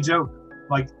 we joke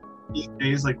like these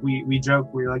days, like we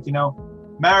joke, we're like,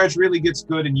 marriage really gets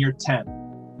good in year 10.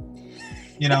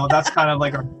 That's kind of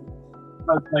like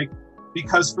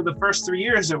because for the first 3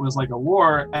 years it was like a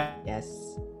war. And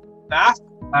yes. After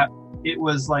that, it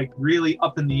was like really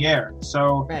up in the air.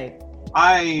 So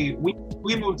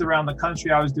we moved around the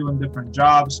country. I was doing different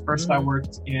jobs. First, I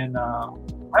worked in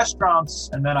restaurants,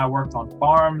 and then I worked on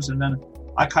farms, and then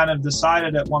I kind of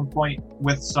decided at one point,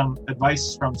 with some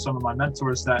advice from some of my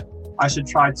mentors, that I should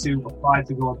try to apply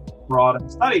to go abroad and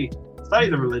study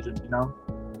the religion.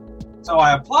 So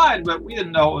I applied, but we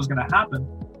didn't know what was going to happen,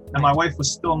 and my wife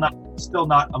was still not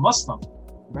a Muslim,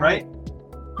 right?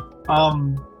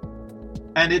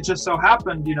 And it just so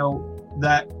happened,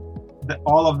 that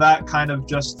all of that kind of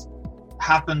just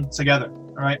happened together,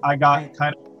 right? I got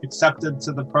kind of accepted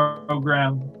to the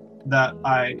program that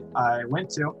I went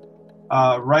to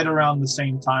right around the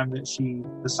same time that she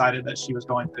decided that she was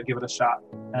going to give it a shot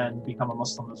and become a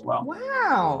Muslim as well.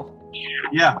 Wow.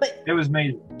 Yeah, it was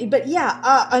major. But yeah,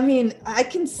 I mean, I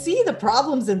can see the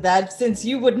problems in that since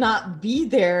you would not be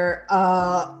there,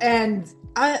 and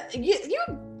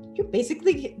you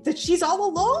basically that she's all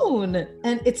alone,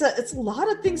 and it's a lot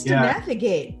of things to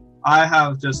navigate. I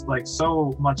have just like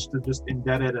so much to just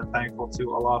indebted and thankful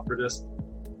to Allah for just,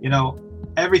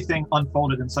 everything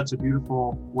unfolded in such a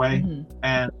beautiful way,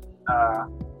 and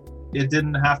it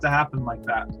didn't have to happen like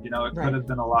that. It could have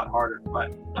been a lot harder,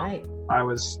 but I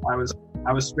was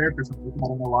spared for something. I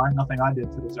don't know why. Nothing I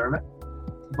did to deserve it.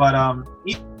 But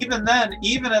even then,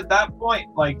 even at that point,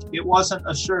 like it wasn't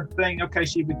a sure thing. Okay,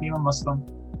 she became a Muslim.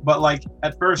 But like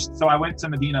at first, so I went to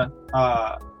Medina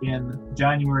in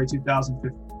January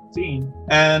 2015,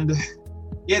 and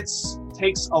it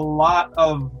takes a lot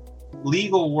of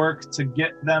legal work to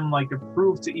get them like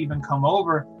approved to even come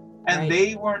over, and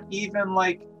they weren't even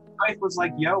like wife was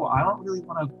like, yo, I don't really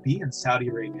want to be in Saudi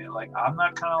Arabia. Like, I'm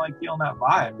not kind of like feeling that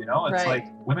vibe, you know? It's like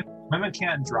women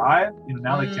can't drive, you know,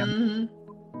 now they can.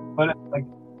 But like,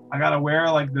 I got to wear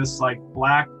like this like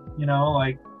black, you know,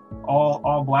 like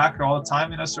all black all the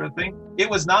time, you know, sort of thing. It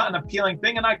was not an appealing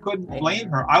thing, and I couldn't blame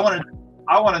her. I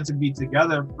wanted to be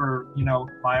together for, you know,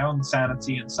 my own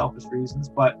sanity and selfish reasons,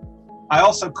 but I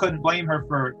also couldn't blame her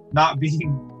for not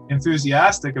being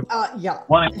enthusiastic about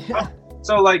wanting to go.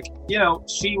 So like, you know,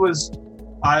 she was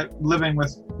living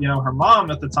with, you know, her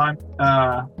mom at the time,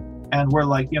 and we're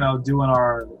like, you know, doing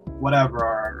our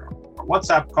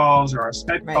WhatsApp calls or our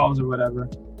Skype calls or whatever.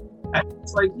 And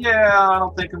it's like, yeah, I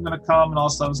don't think I'm going to come and all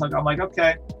stuff. It's like, I'm like,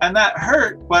 okay. And that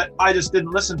hurt, but I just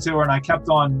didn't listen to her, and I kept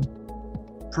on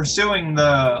pursuing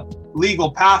the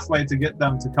legal pathway to get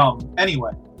them to come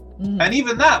anyway. And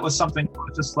even that was something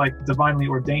just like divinely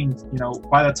ordained. You know,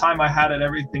 by the time I had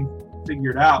everything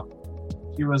figured out,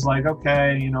 she was like,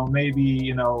 okay, you know, maybe,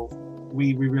 you know,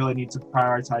 we really need to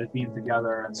prioritize being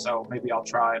together. And so maybe I'll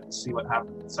try and see what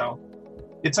happens. So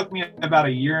it took me about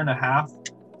 1.5 years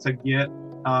to get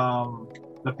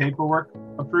the paperwork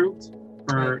approved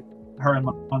for her and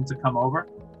my mom to come over.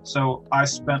 So I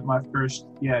spent my first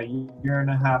 1.5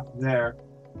 years there,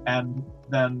 and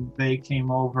then they came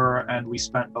over and we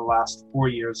spent the last 4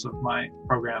 years of my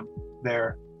program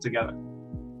there together.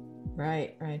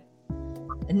 Right.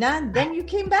 And then you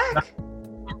came back.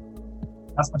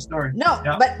 That's my story. No,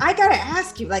 but I gotta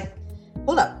ask you, like,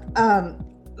 hold up.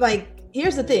 Like,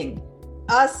 here's the thing.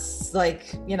 Us,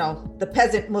 like, you know, the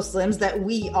peasant Muslims that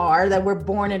we're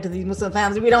born into these Muslim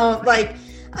families, we don't like,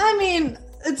 I mean,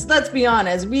 let's be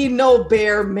honest, we know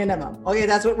bare minimum. Okay,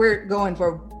 that's what we're going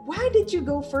for. Why did you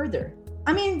go further?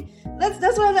 I mean,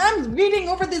 that's what I'm reading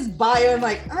over this bio. I'm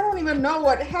like, I don't even know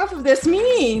what half of this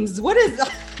means. What is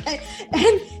that?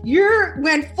 And you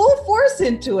went full force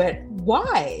into it.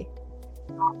 Why?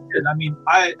 I mean,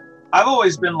 I've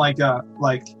always been like I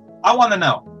want to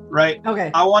know, right? Okay.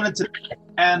 I wanted to,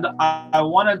 and I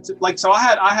wanted to, like, so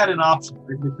I had an option,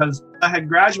 right? Because I had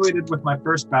graduated with my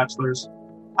first bachelor's.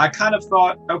 I kind of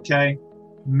thought, okay,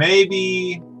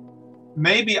 maybe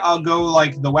I'll go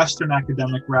like the Western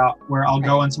academic route, where I'll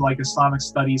go into like Islamic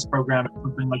studies program or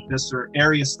something like this, or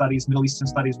area studies, Middle Eastern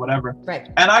studies, whatever. Right.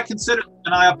 And I considered,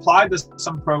 and I applied to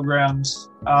some programs,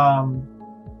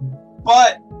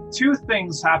 but two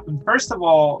things happened. First of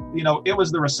all, you know, it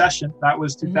was the recession. That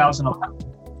was 2011.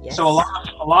 Yes. So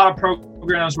a lot of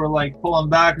programs were like pulling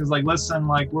back. It's like, listen,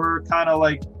 like, we're kind of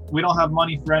like, we don't have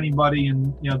money for anybody,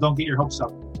 and, you know, don't get your hopes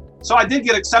up. So I did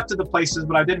get accepted to places,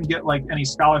 but I didn't get like any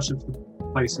scholarships to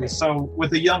places. Right. So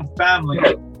with a young family,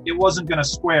 it wasn't going to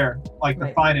square like the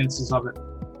finances of it.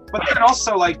 But then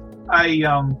also, like, I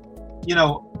you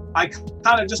know, I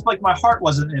kind of just like, my heart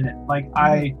wasn't in it. Like,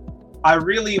 I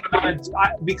really wanted to,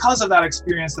 because of that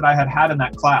experience that I had in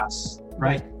that class,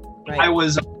 right? I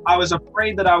was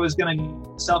afraid that I was going to get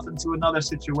myself into another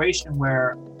situation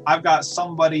where I've got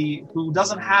somebody who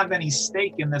doesn't have any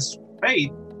stake in this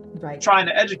faith trying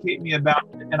to educate me about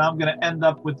it, and I'm going to end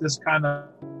up with this kind of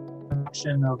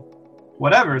action of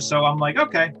whatever. So I'm like,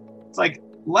 okay, it's like,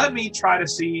 let me try to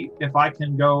see if I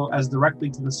can go as directly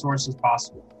to the source as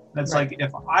possible. And it's like,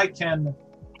 if I can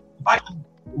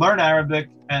learn Arabic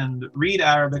and read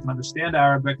Arabic and understand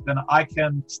Arabic, then I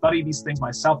can study these things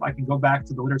myself. I can go back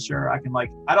to the literature. I can,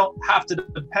 like, I don't have to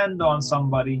depend on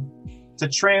somebody to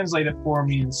translate it for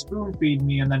me and spoon feed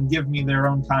me and then give me their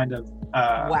own kind of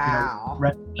wow. You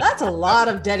know, that's a lot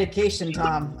of dedication,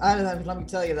 Tom. Let me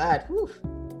tell you that. Whew.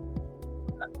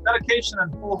 Dedication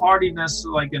and foolhardiness,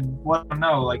 like, and what I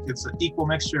know, like, it's an equal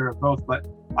mixture of both. But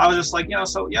I was just like, you know,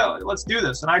 so let's do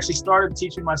this. And I actually started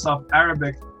teaching myself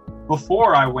Arabic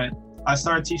before I went. I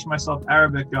started teaching myself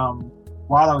Arabic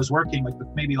while I was working, like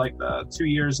maybe like the 2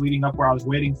 years leading up, where I was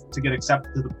waiting to get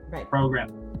accepted to the program.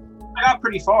 I got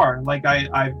pretty far. Like,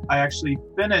 I actually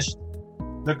finished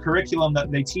the curriculum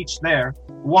that they teach there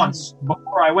once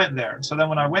before I went there. So then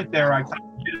when I went there, I kind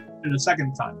of did it a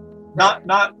second time. Not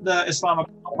the Islamic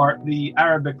part, the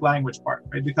Arabic language part,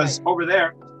 right? Because over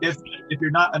there, if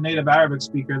you're not a native Arabic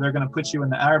speaker, they're going to put you in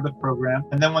the Arabic program.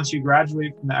 And then once you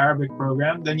graduate from the Arabic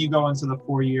program, then you go into the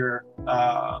 4-year,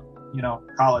 you know,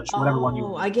 college, whatever one you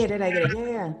want. I get it.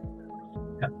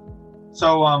 Yeah.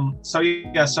 So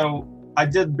I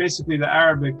did basically the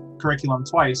Arabic curriculum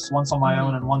twice, once on my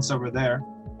own and once over there,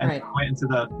 and went into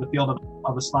the field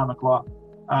of Islamic law.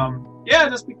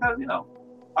 Just because, you know,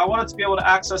 I wanted to be able to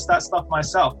access that stuff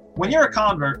myself. When you're a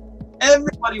convert,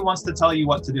 everybody wants to tell you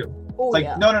what to do.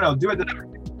 No, do it that way.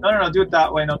 No, do it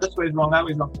that way. No, this way is wrong, that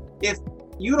way is wrong. If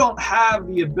you don't have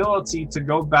the ability to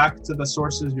go back to the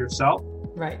sources yourself,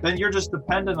 then you're just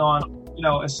dependent on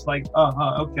it's like,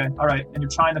 okay, all right. And you're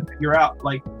trying to figure out,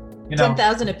 like,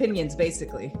 10,000 opinions,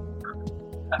 basically.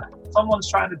 Someone's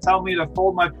trying to tell me to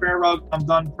fold my prayer rug. I'm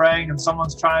done praying, and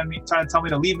someone's trying to tell me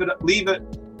to leave it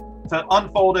to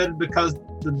unfolded because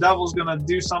the devil's gonna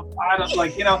do something. I don't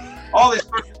like, all these.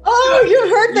 You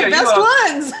heard the best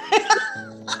ones.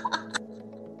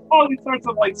 All these sorts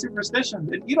of like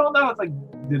superstitions, and you don't know. It's like,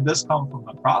 did this come from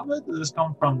the prophet? Did this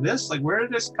come from this? Like, where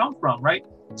did this come from? Right.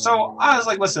 So I was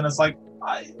like, listen, it's like,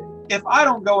 if I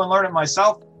don't go and learn it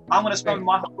myself, I'm going to spend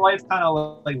my whole life kind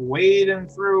of like wading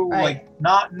through, like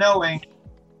not knowing,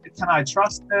 can I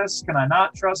trust this? Can I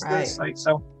not trust this? Like,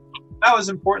 so that was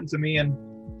important to me. And,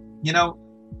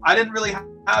 I didn't really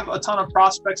have a ton of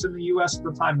prospects in the U.S. at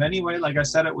the time anyway. Like I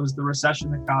said, it was the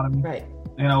recession economy. Right.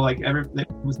 Like everything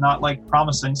was not like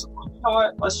promising. So you know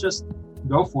what? Let's just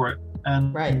go for it.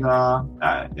 And I'm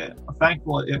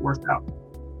thankful it worked out.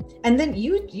 And then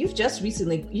you've just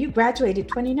recently, you graduated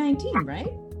 2019,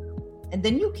 right? And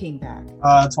then you came back.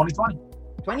 2020.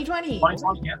 2020.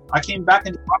 2020, yeah. I came back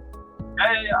in.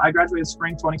 I graduated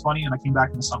spring 2020, and I came back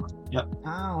in the summer. Yep.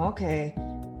 Oh, okay.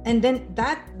 And then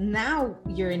now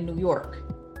you're in New York.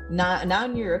 Now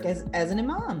in New York as an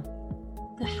imam.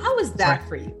 How is that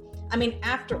for you? I mean,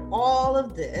 after all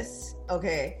of this,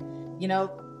 okay,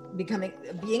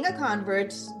 being a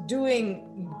convert,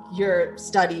 doing your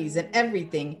studies and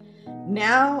everything,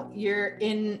 now you're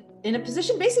in a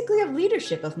position basically of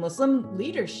leadership, of Muslim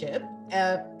leadership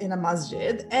in a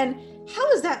masjid. And how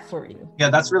is that for you?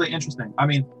 Yeah, that's really interesting. I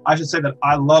mean, I should say that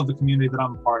I love the community that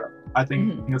I'm a part of. I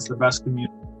think it's the best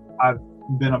community I've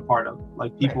been a part of.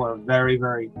 Like, people are very,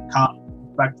 very calm,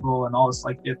 respectful, and all this,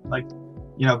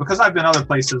 because I've been other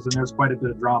places and there's quite a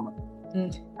bit of drama.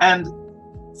 And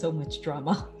so much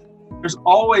drama. There's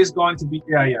always going to be,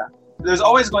 there's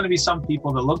always going to be some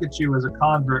people that look at you as a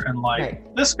convert and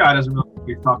this guy doesn't know what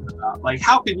you're talking about. Like,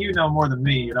 how can you know more than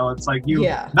me? It's like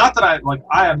not that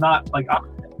I am not, like, I'm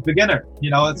a beginner,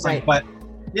 it's like, but,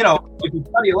 if you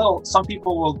study a little, some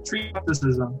people will treat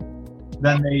skepticism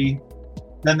than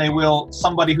they will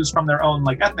somebody who's from their own,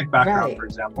 like, ethnic background, for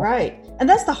example. Right. And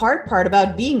that's the hard part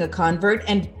about being a convert.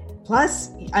 And plus,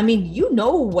 I mean, you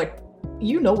know what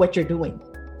you're doing.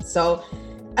 So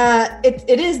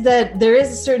it is that there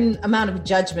is a certain amount of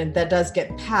judgment that does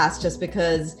get passed just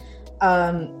because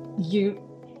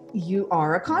you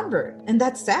are a convert, and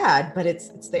that's sad, but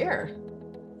it's there.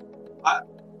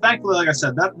 Thankfully, like I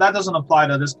said, that doesn't apply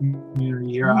to this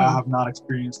community here. I have not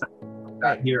experienced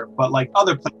that here, but like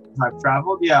other places I've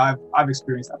traveled, I've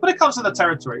experienced that. But it comes to the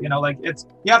territory, you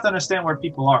have to understand where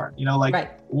people are,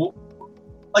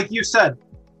 like you said,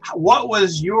 what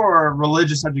was your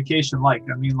religious education like?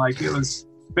 I mean, like, it was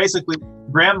basically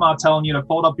grandma telling you to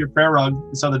fold up your prayer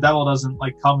rug so the devil doesn't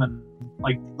come and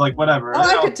like whatever.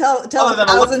 I could tell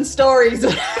 1,000 stories.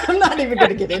 I'm not even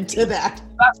going to get into that.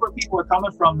 That's where people are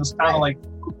coming from. This kind of like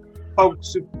folk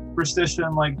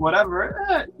superstition, like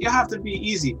whatever. You have to be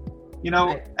easy,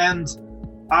 And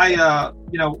I,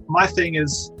 my thing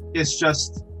is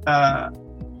just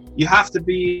you have to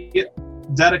be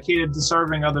dedicated to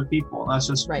serving other people. That's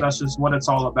just what it's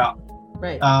all about.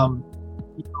 Right.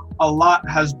 A lot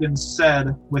has been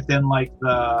said within like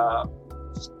the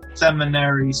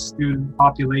seminary student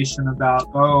population about,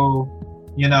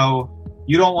 you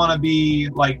don't want to be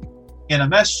like in a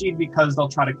masjid because they'll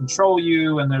try to control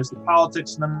you, and there's the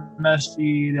politics in the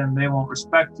masjid and they won't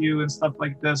respect you and stuff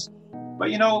like this.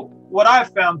 But what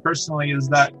I've found personally is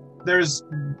that there's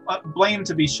blame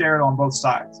to be shared on both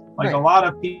sides. Like, a lot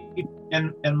of people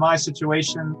in my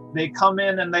situation, they come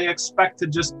in and they expect to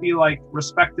just be like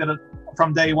respected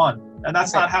from day one. And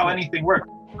that's not how anything works.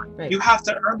 You have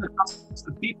to earn the trust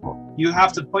of people. You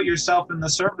have to put yourself in the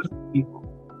service of people.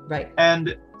 Right.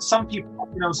 And some people,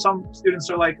 some students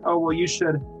are like, oh, well, you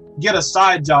should get a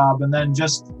side job and then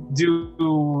just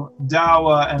do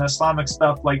dawah and Islamic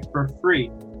stuff like for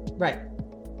free. Right.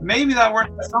 Maybe that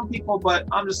works for some people, but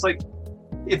I'm just like,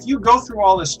 if you go through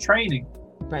all this training,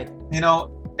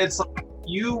 it's like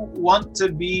you want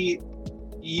to be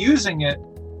using it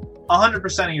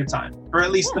 100% of your time, or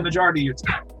at least the majority of your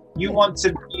time. You want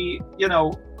to be,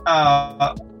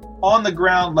 on the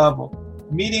ground level,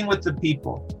 meeting with the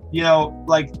people,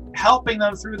 like helping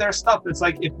them through their stuff. It's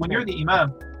like, when you're the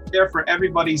imam, you're there for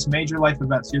everybody's major life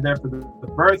events. You're there for the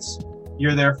births.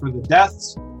 You're there for the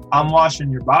deaths. I'm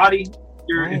washing your body.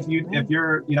 If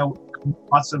you're,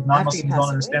 lots of non-Muslims don't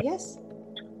understand. Yes.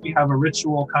 We have a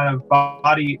ritual kind of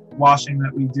body washing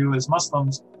that we do as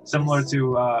Muslims, similar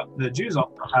to the Jews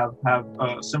also have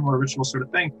a similar ritual sort of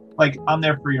thing. Like, I'm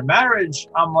there for your marriage.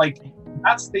 I'm like,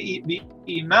 that's the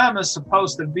imam is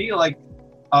supposed to be like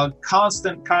a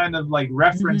constant kind of like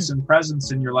reference and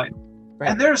presence in your life.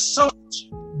 And there's so much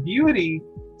beauty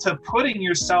to putting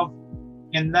yourself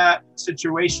in that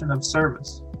situation of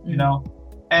service, you know,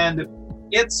 and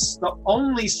it's the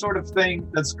only sort of thing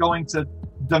that's going to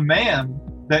demand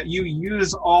that you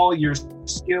use all your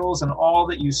skills and all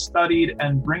that you studied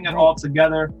and bring it all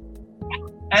together.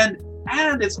 And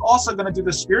it's also going to do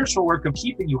the spiritual work of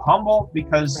keeping you humble,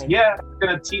 because you're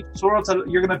going to teach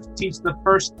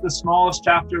the smallest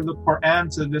chapter of the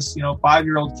Quran to this,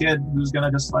 5-year-old kid who's going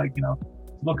to just like,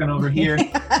 looking over here.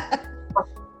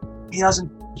 He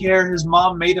doesn't care. His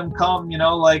mom made him come, he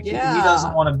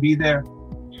doesn't want to be there.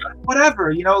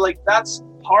 Whatever, that's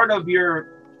part of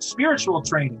your spiritual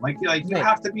training. You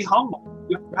have to be humble.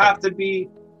 You have to be,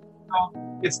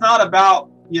 it's not about,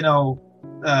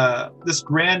 this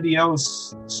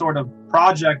grandiose sort of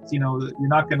project, you're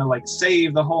not going to like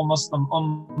save the whole Muslim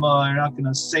ummah. You're not going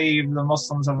to save the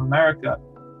Muslims of America.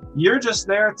 You're just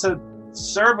there to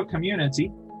serve a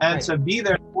community and to be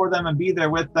there for them and be there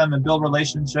with them and build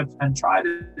relationships and try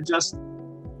to just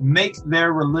make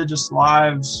their religious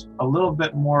lives a little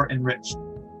bit more enriched.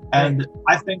 And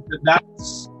I think that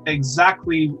that's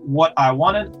exactly what I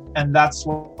wanted. And that's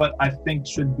what I think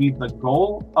should be the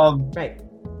goal of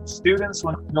students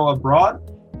when they go abroad,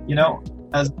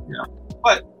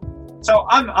 but so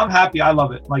I'm happy. I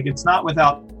love it. Like, it's not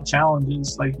without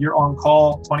challenges. Like, you're on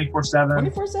call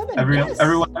 24/7.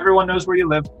 Everyone knows where you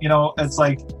live. It's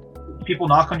like people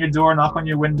knock on your door, knock on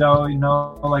your window,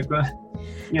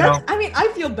 I mean, I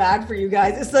feel bad for you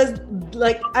guys. It says,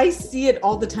 like, I see it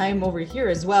all the time over here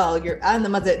as well. You're on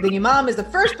the imam is the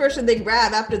first person they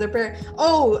grab after the prayer.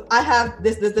 Oh, I have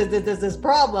this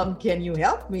problem. Can you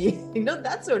help me?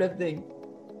 That sort of thing.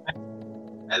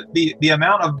 The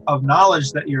amount of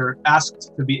knowledge that you're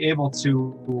asked to be able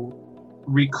to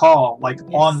recall,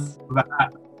 on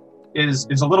that is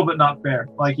a little bit not fair.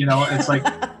 It's like,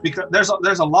 because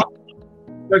there's a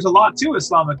lot to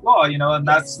Islamic law, and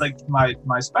that's like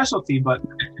my specialty, but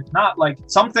it's not like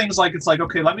some things, like it's like,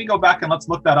 okay, let me go back and let's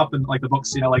look that up in like the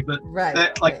books, sometimes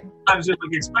you're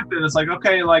like expected. It's like,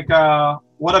 okay,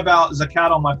 what about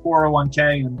zakat on my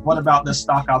 401k, and what about this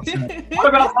stock option? what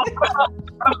about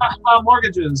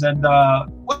mortgages, and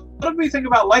what do we think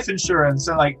about life insurance?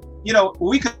 And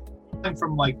we could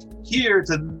from like here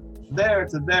to there,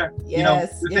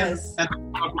 yes. And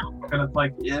it's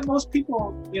like, most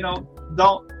people,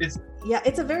 don't.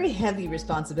 It's a very heavy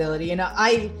responsibility.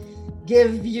 I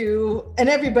give you and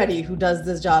everybody who does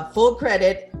this job full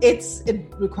credit. It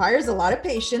requires a lot of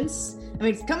patience. I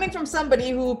mean, it's coming from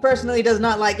somebody who personally does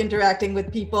not like interacting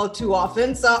with people too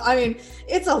often. So, I mean,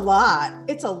 it's a lot.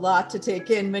 It's a lot to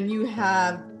take in when you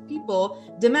have people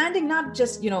demanding not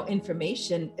just,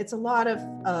 information. It's a lot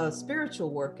of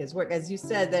spiritual work as you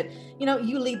said, that,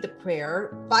 you lead the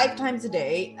prayer 5 times a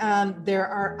day. There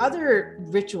are other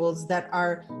rituals that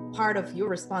are part of your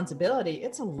responsibility.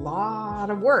 It's a lot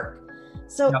of work.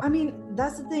 So, I mean,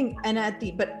 that's the thing. And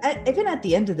even at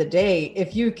the end of the day,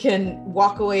 if you can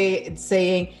walk away and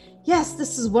saying, yes,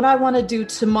 this is what I want to do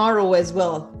tomorrow as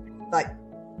well. Like,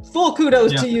 full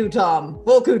kudos to you, Tom.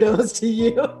 Full kudos to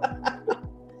you.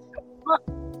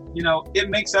 It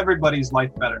makes everybody's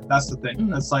life better. That's the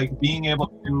thing. It's like being able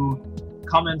to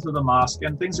come into the mosque,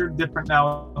 and things are different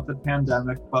now with the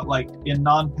pandemic, but like in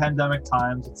non-pandemic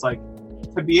times, it's like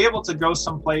to be able to go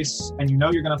someplace and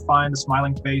you're going to find a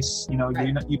smiling face,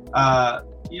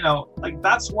 like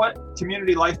that's what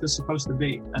community life is supposed to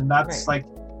be. And that's like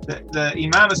the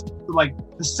imam is supposed to like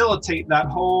facilitate that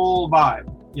whole vibe,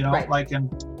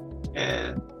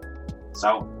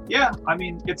 so yeah, I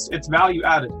mean, it's value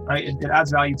added, right? It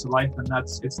adds value to life, and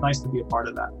it's nice to be a part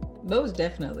of that. Most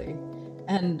definitely.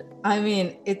 And I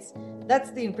mean,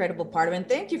 that's the incredible part of it. And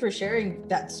thank you for sharing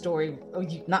that story.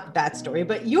 Not that story,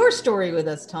 but your story with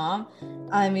us, Tom.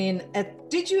 I mean,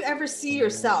 did you ever see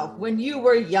yourself when you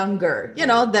were younger,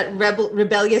 that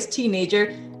rebellious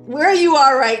teenager, where you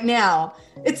are right now?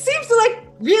 It seems like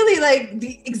really like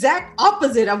the exact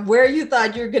opposite of where you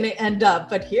thought you were going to end up,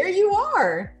 but here you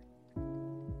are.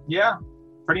 Yeah,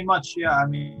 pretty much. Yeah. I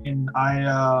mean,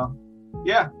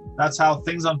 that's how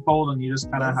things unfold, and you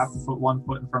just kind of have to put one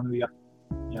foot in front of the other.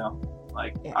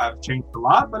 I've changed a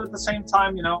lot, but at the same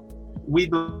time, we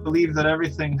believe that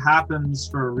everything happens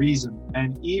for a reason.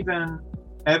 And even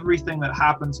everything that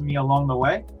happened to me along the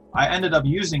way, I ended up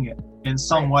using it in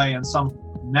some way and some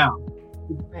now.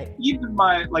 Even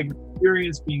my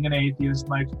experience being an atheist,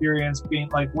 my experience being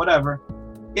whatever,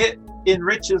 it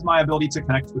enriches my ability to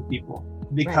connect with people.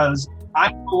 Because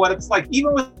I know what it's like,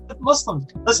 even with Muslims.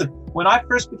 Listen, when I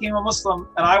first became a Muslim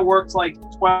and I worked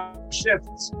 12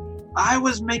 shifts, I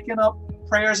was making up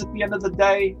prayers at the end of the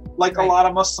day like a Right. lot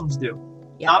of Muslims do.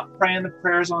 Yeah. Not praying the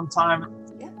prayers on time.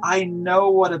 Yeah. I know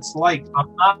what it's like.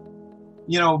 I'm not,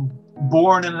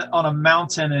 born on a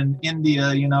mountain in India,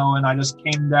 and I just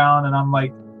came down and I'm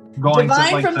like going Divine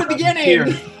to like from the beginning. pier.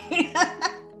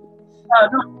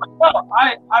 No,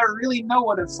 I really know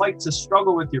what it's like to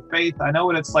struggle with your faith. I know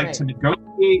what it's like Right. to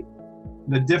negotiate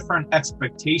the different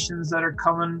expectations that are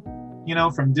coming,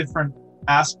 from different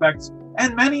aspects.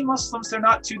 And many Muslims, they're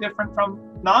not too different from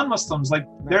non-Muslims. Like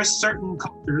there's certain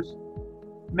cultures,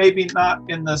 maybe not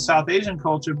in the South Asian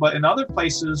culture, but in other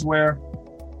places where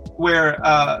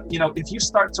if you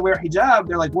start to wear hijab,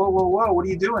 they're like, whoa, what are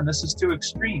you doing? This is too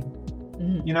extreme.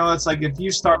 Mhm. It's like if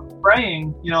you start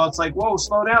praying, it's like, whoa,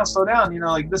 slow down.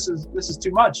 Like this is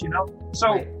too much, So,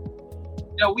 Right.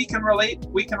 we can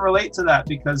relate to that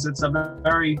because it's a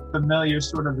very familiar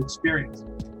sort of experience.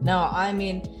 No, I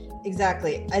mean,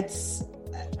 exactly. That's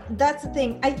the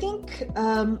thing. I think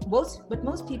what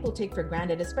most people take for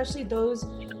granted, especially those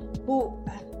who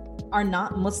are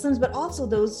not Muslims, but also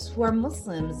those who are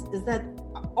Muslims, is that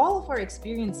all of our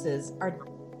experiences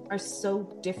are so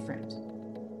different.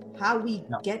 How we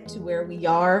get to where we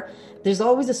are, there's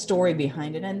always a story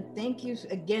behind it. And thank you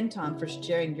again, Tom, for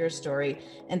sharing your story.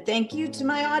 And thank you to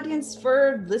my audience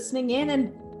for listening in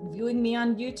and viewing me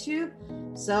on YouTube.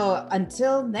 So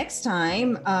until next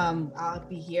time, I'll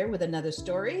be here with another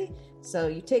story. So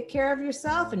you take care of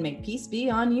yourself and may peace be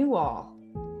on you all.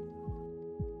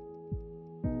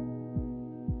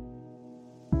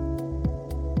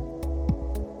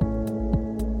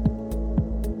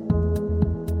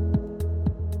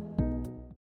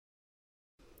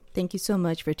 Thank you so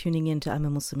much for tuning in to I'm a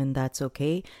Muslim and That's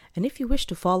Okay. And if you wish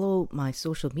to follow my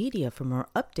social media for more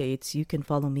updates, you can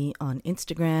follow me on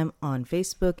Instagram, on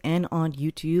Facebook, and on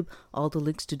YouTube. All the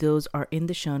links to those are in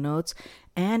the show notes.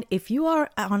 And if you are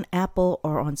on Apple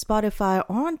or on Spotify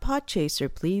or on Podchaser,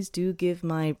 please do give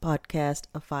my podcast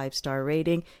a 5-star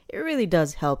rating. It really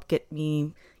does help get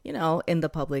me, in the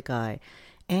public eye.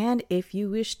 And if you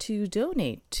wish to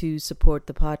donate to support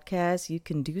the podcast, you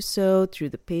can do so through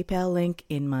the PayPal link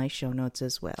in my show notes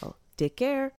as well. Take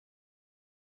care.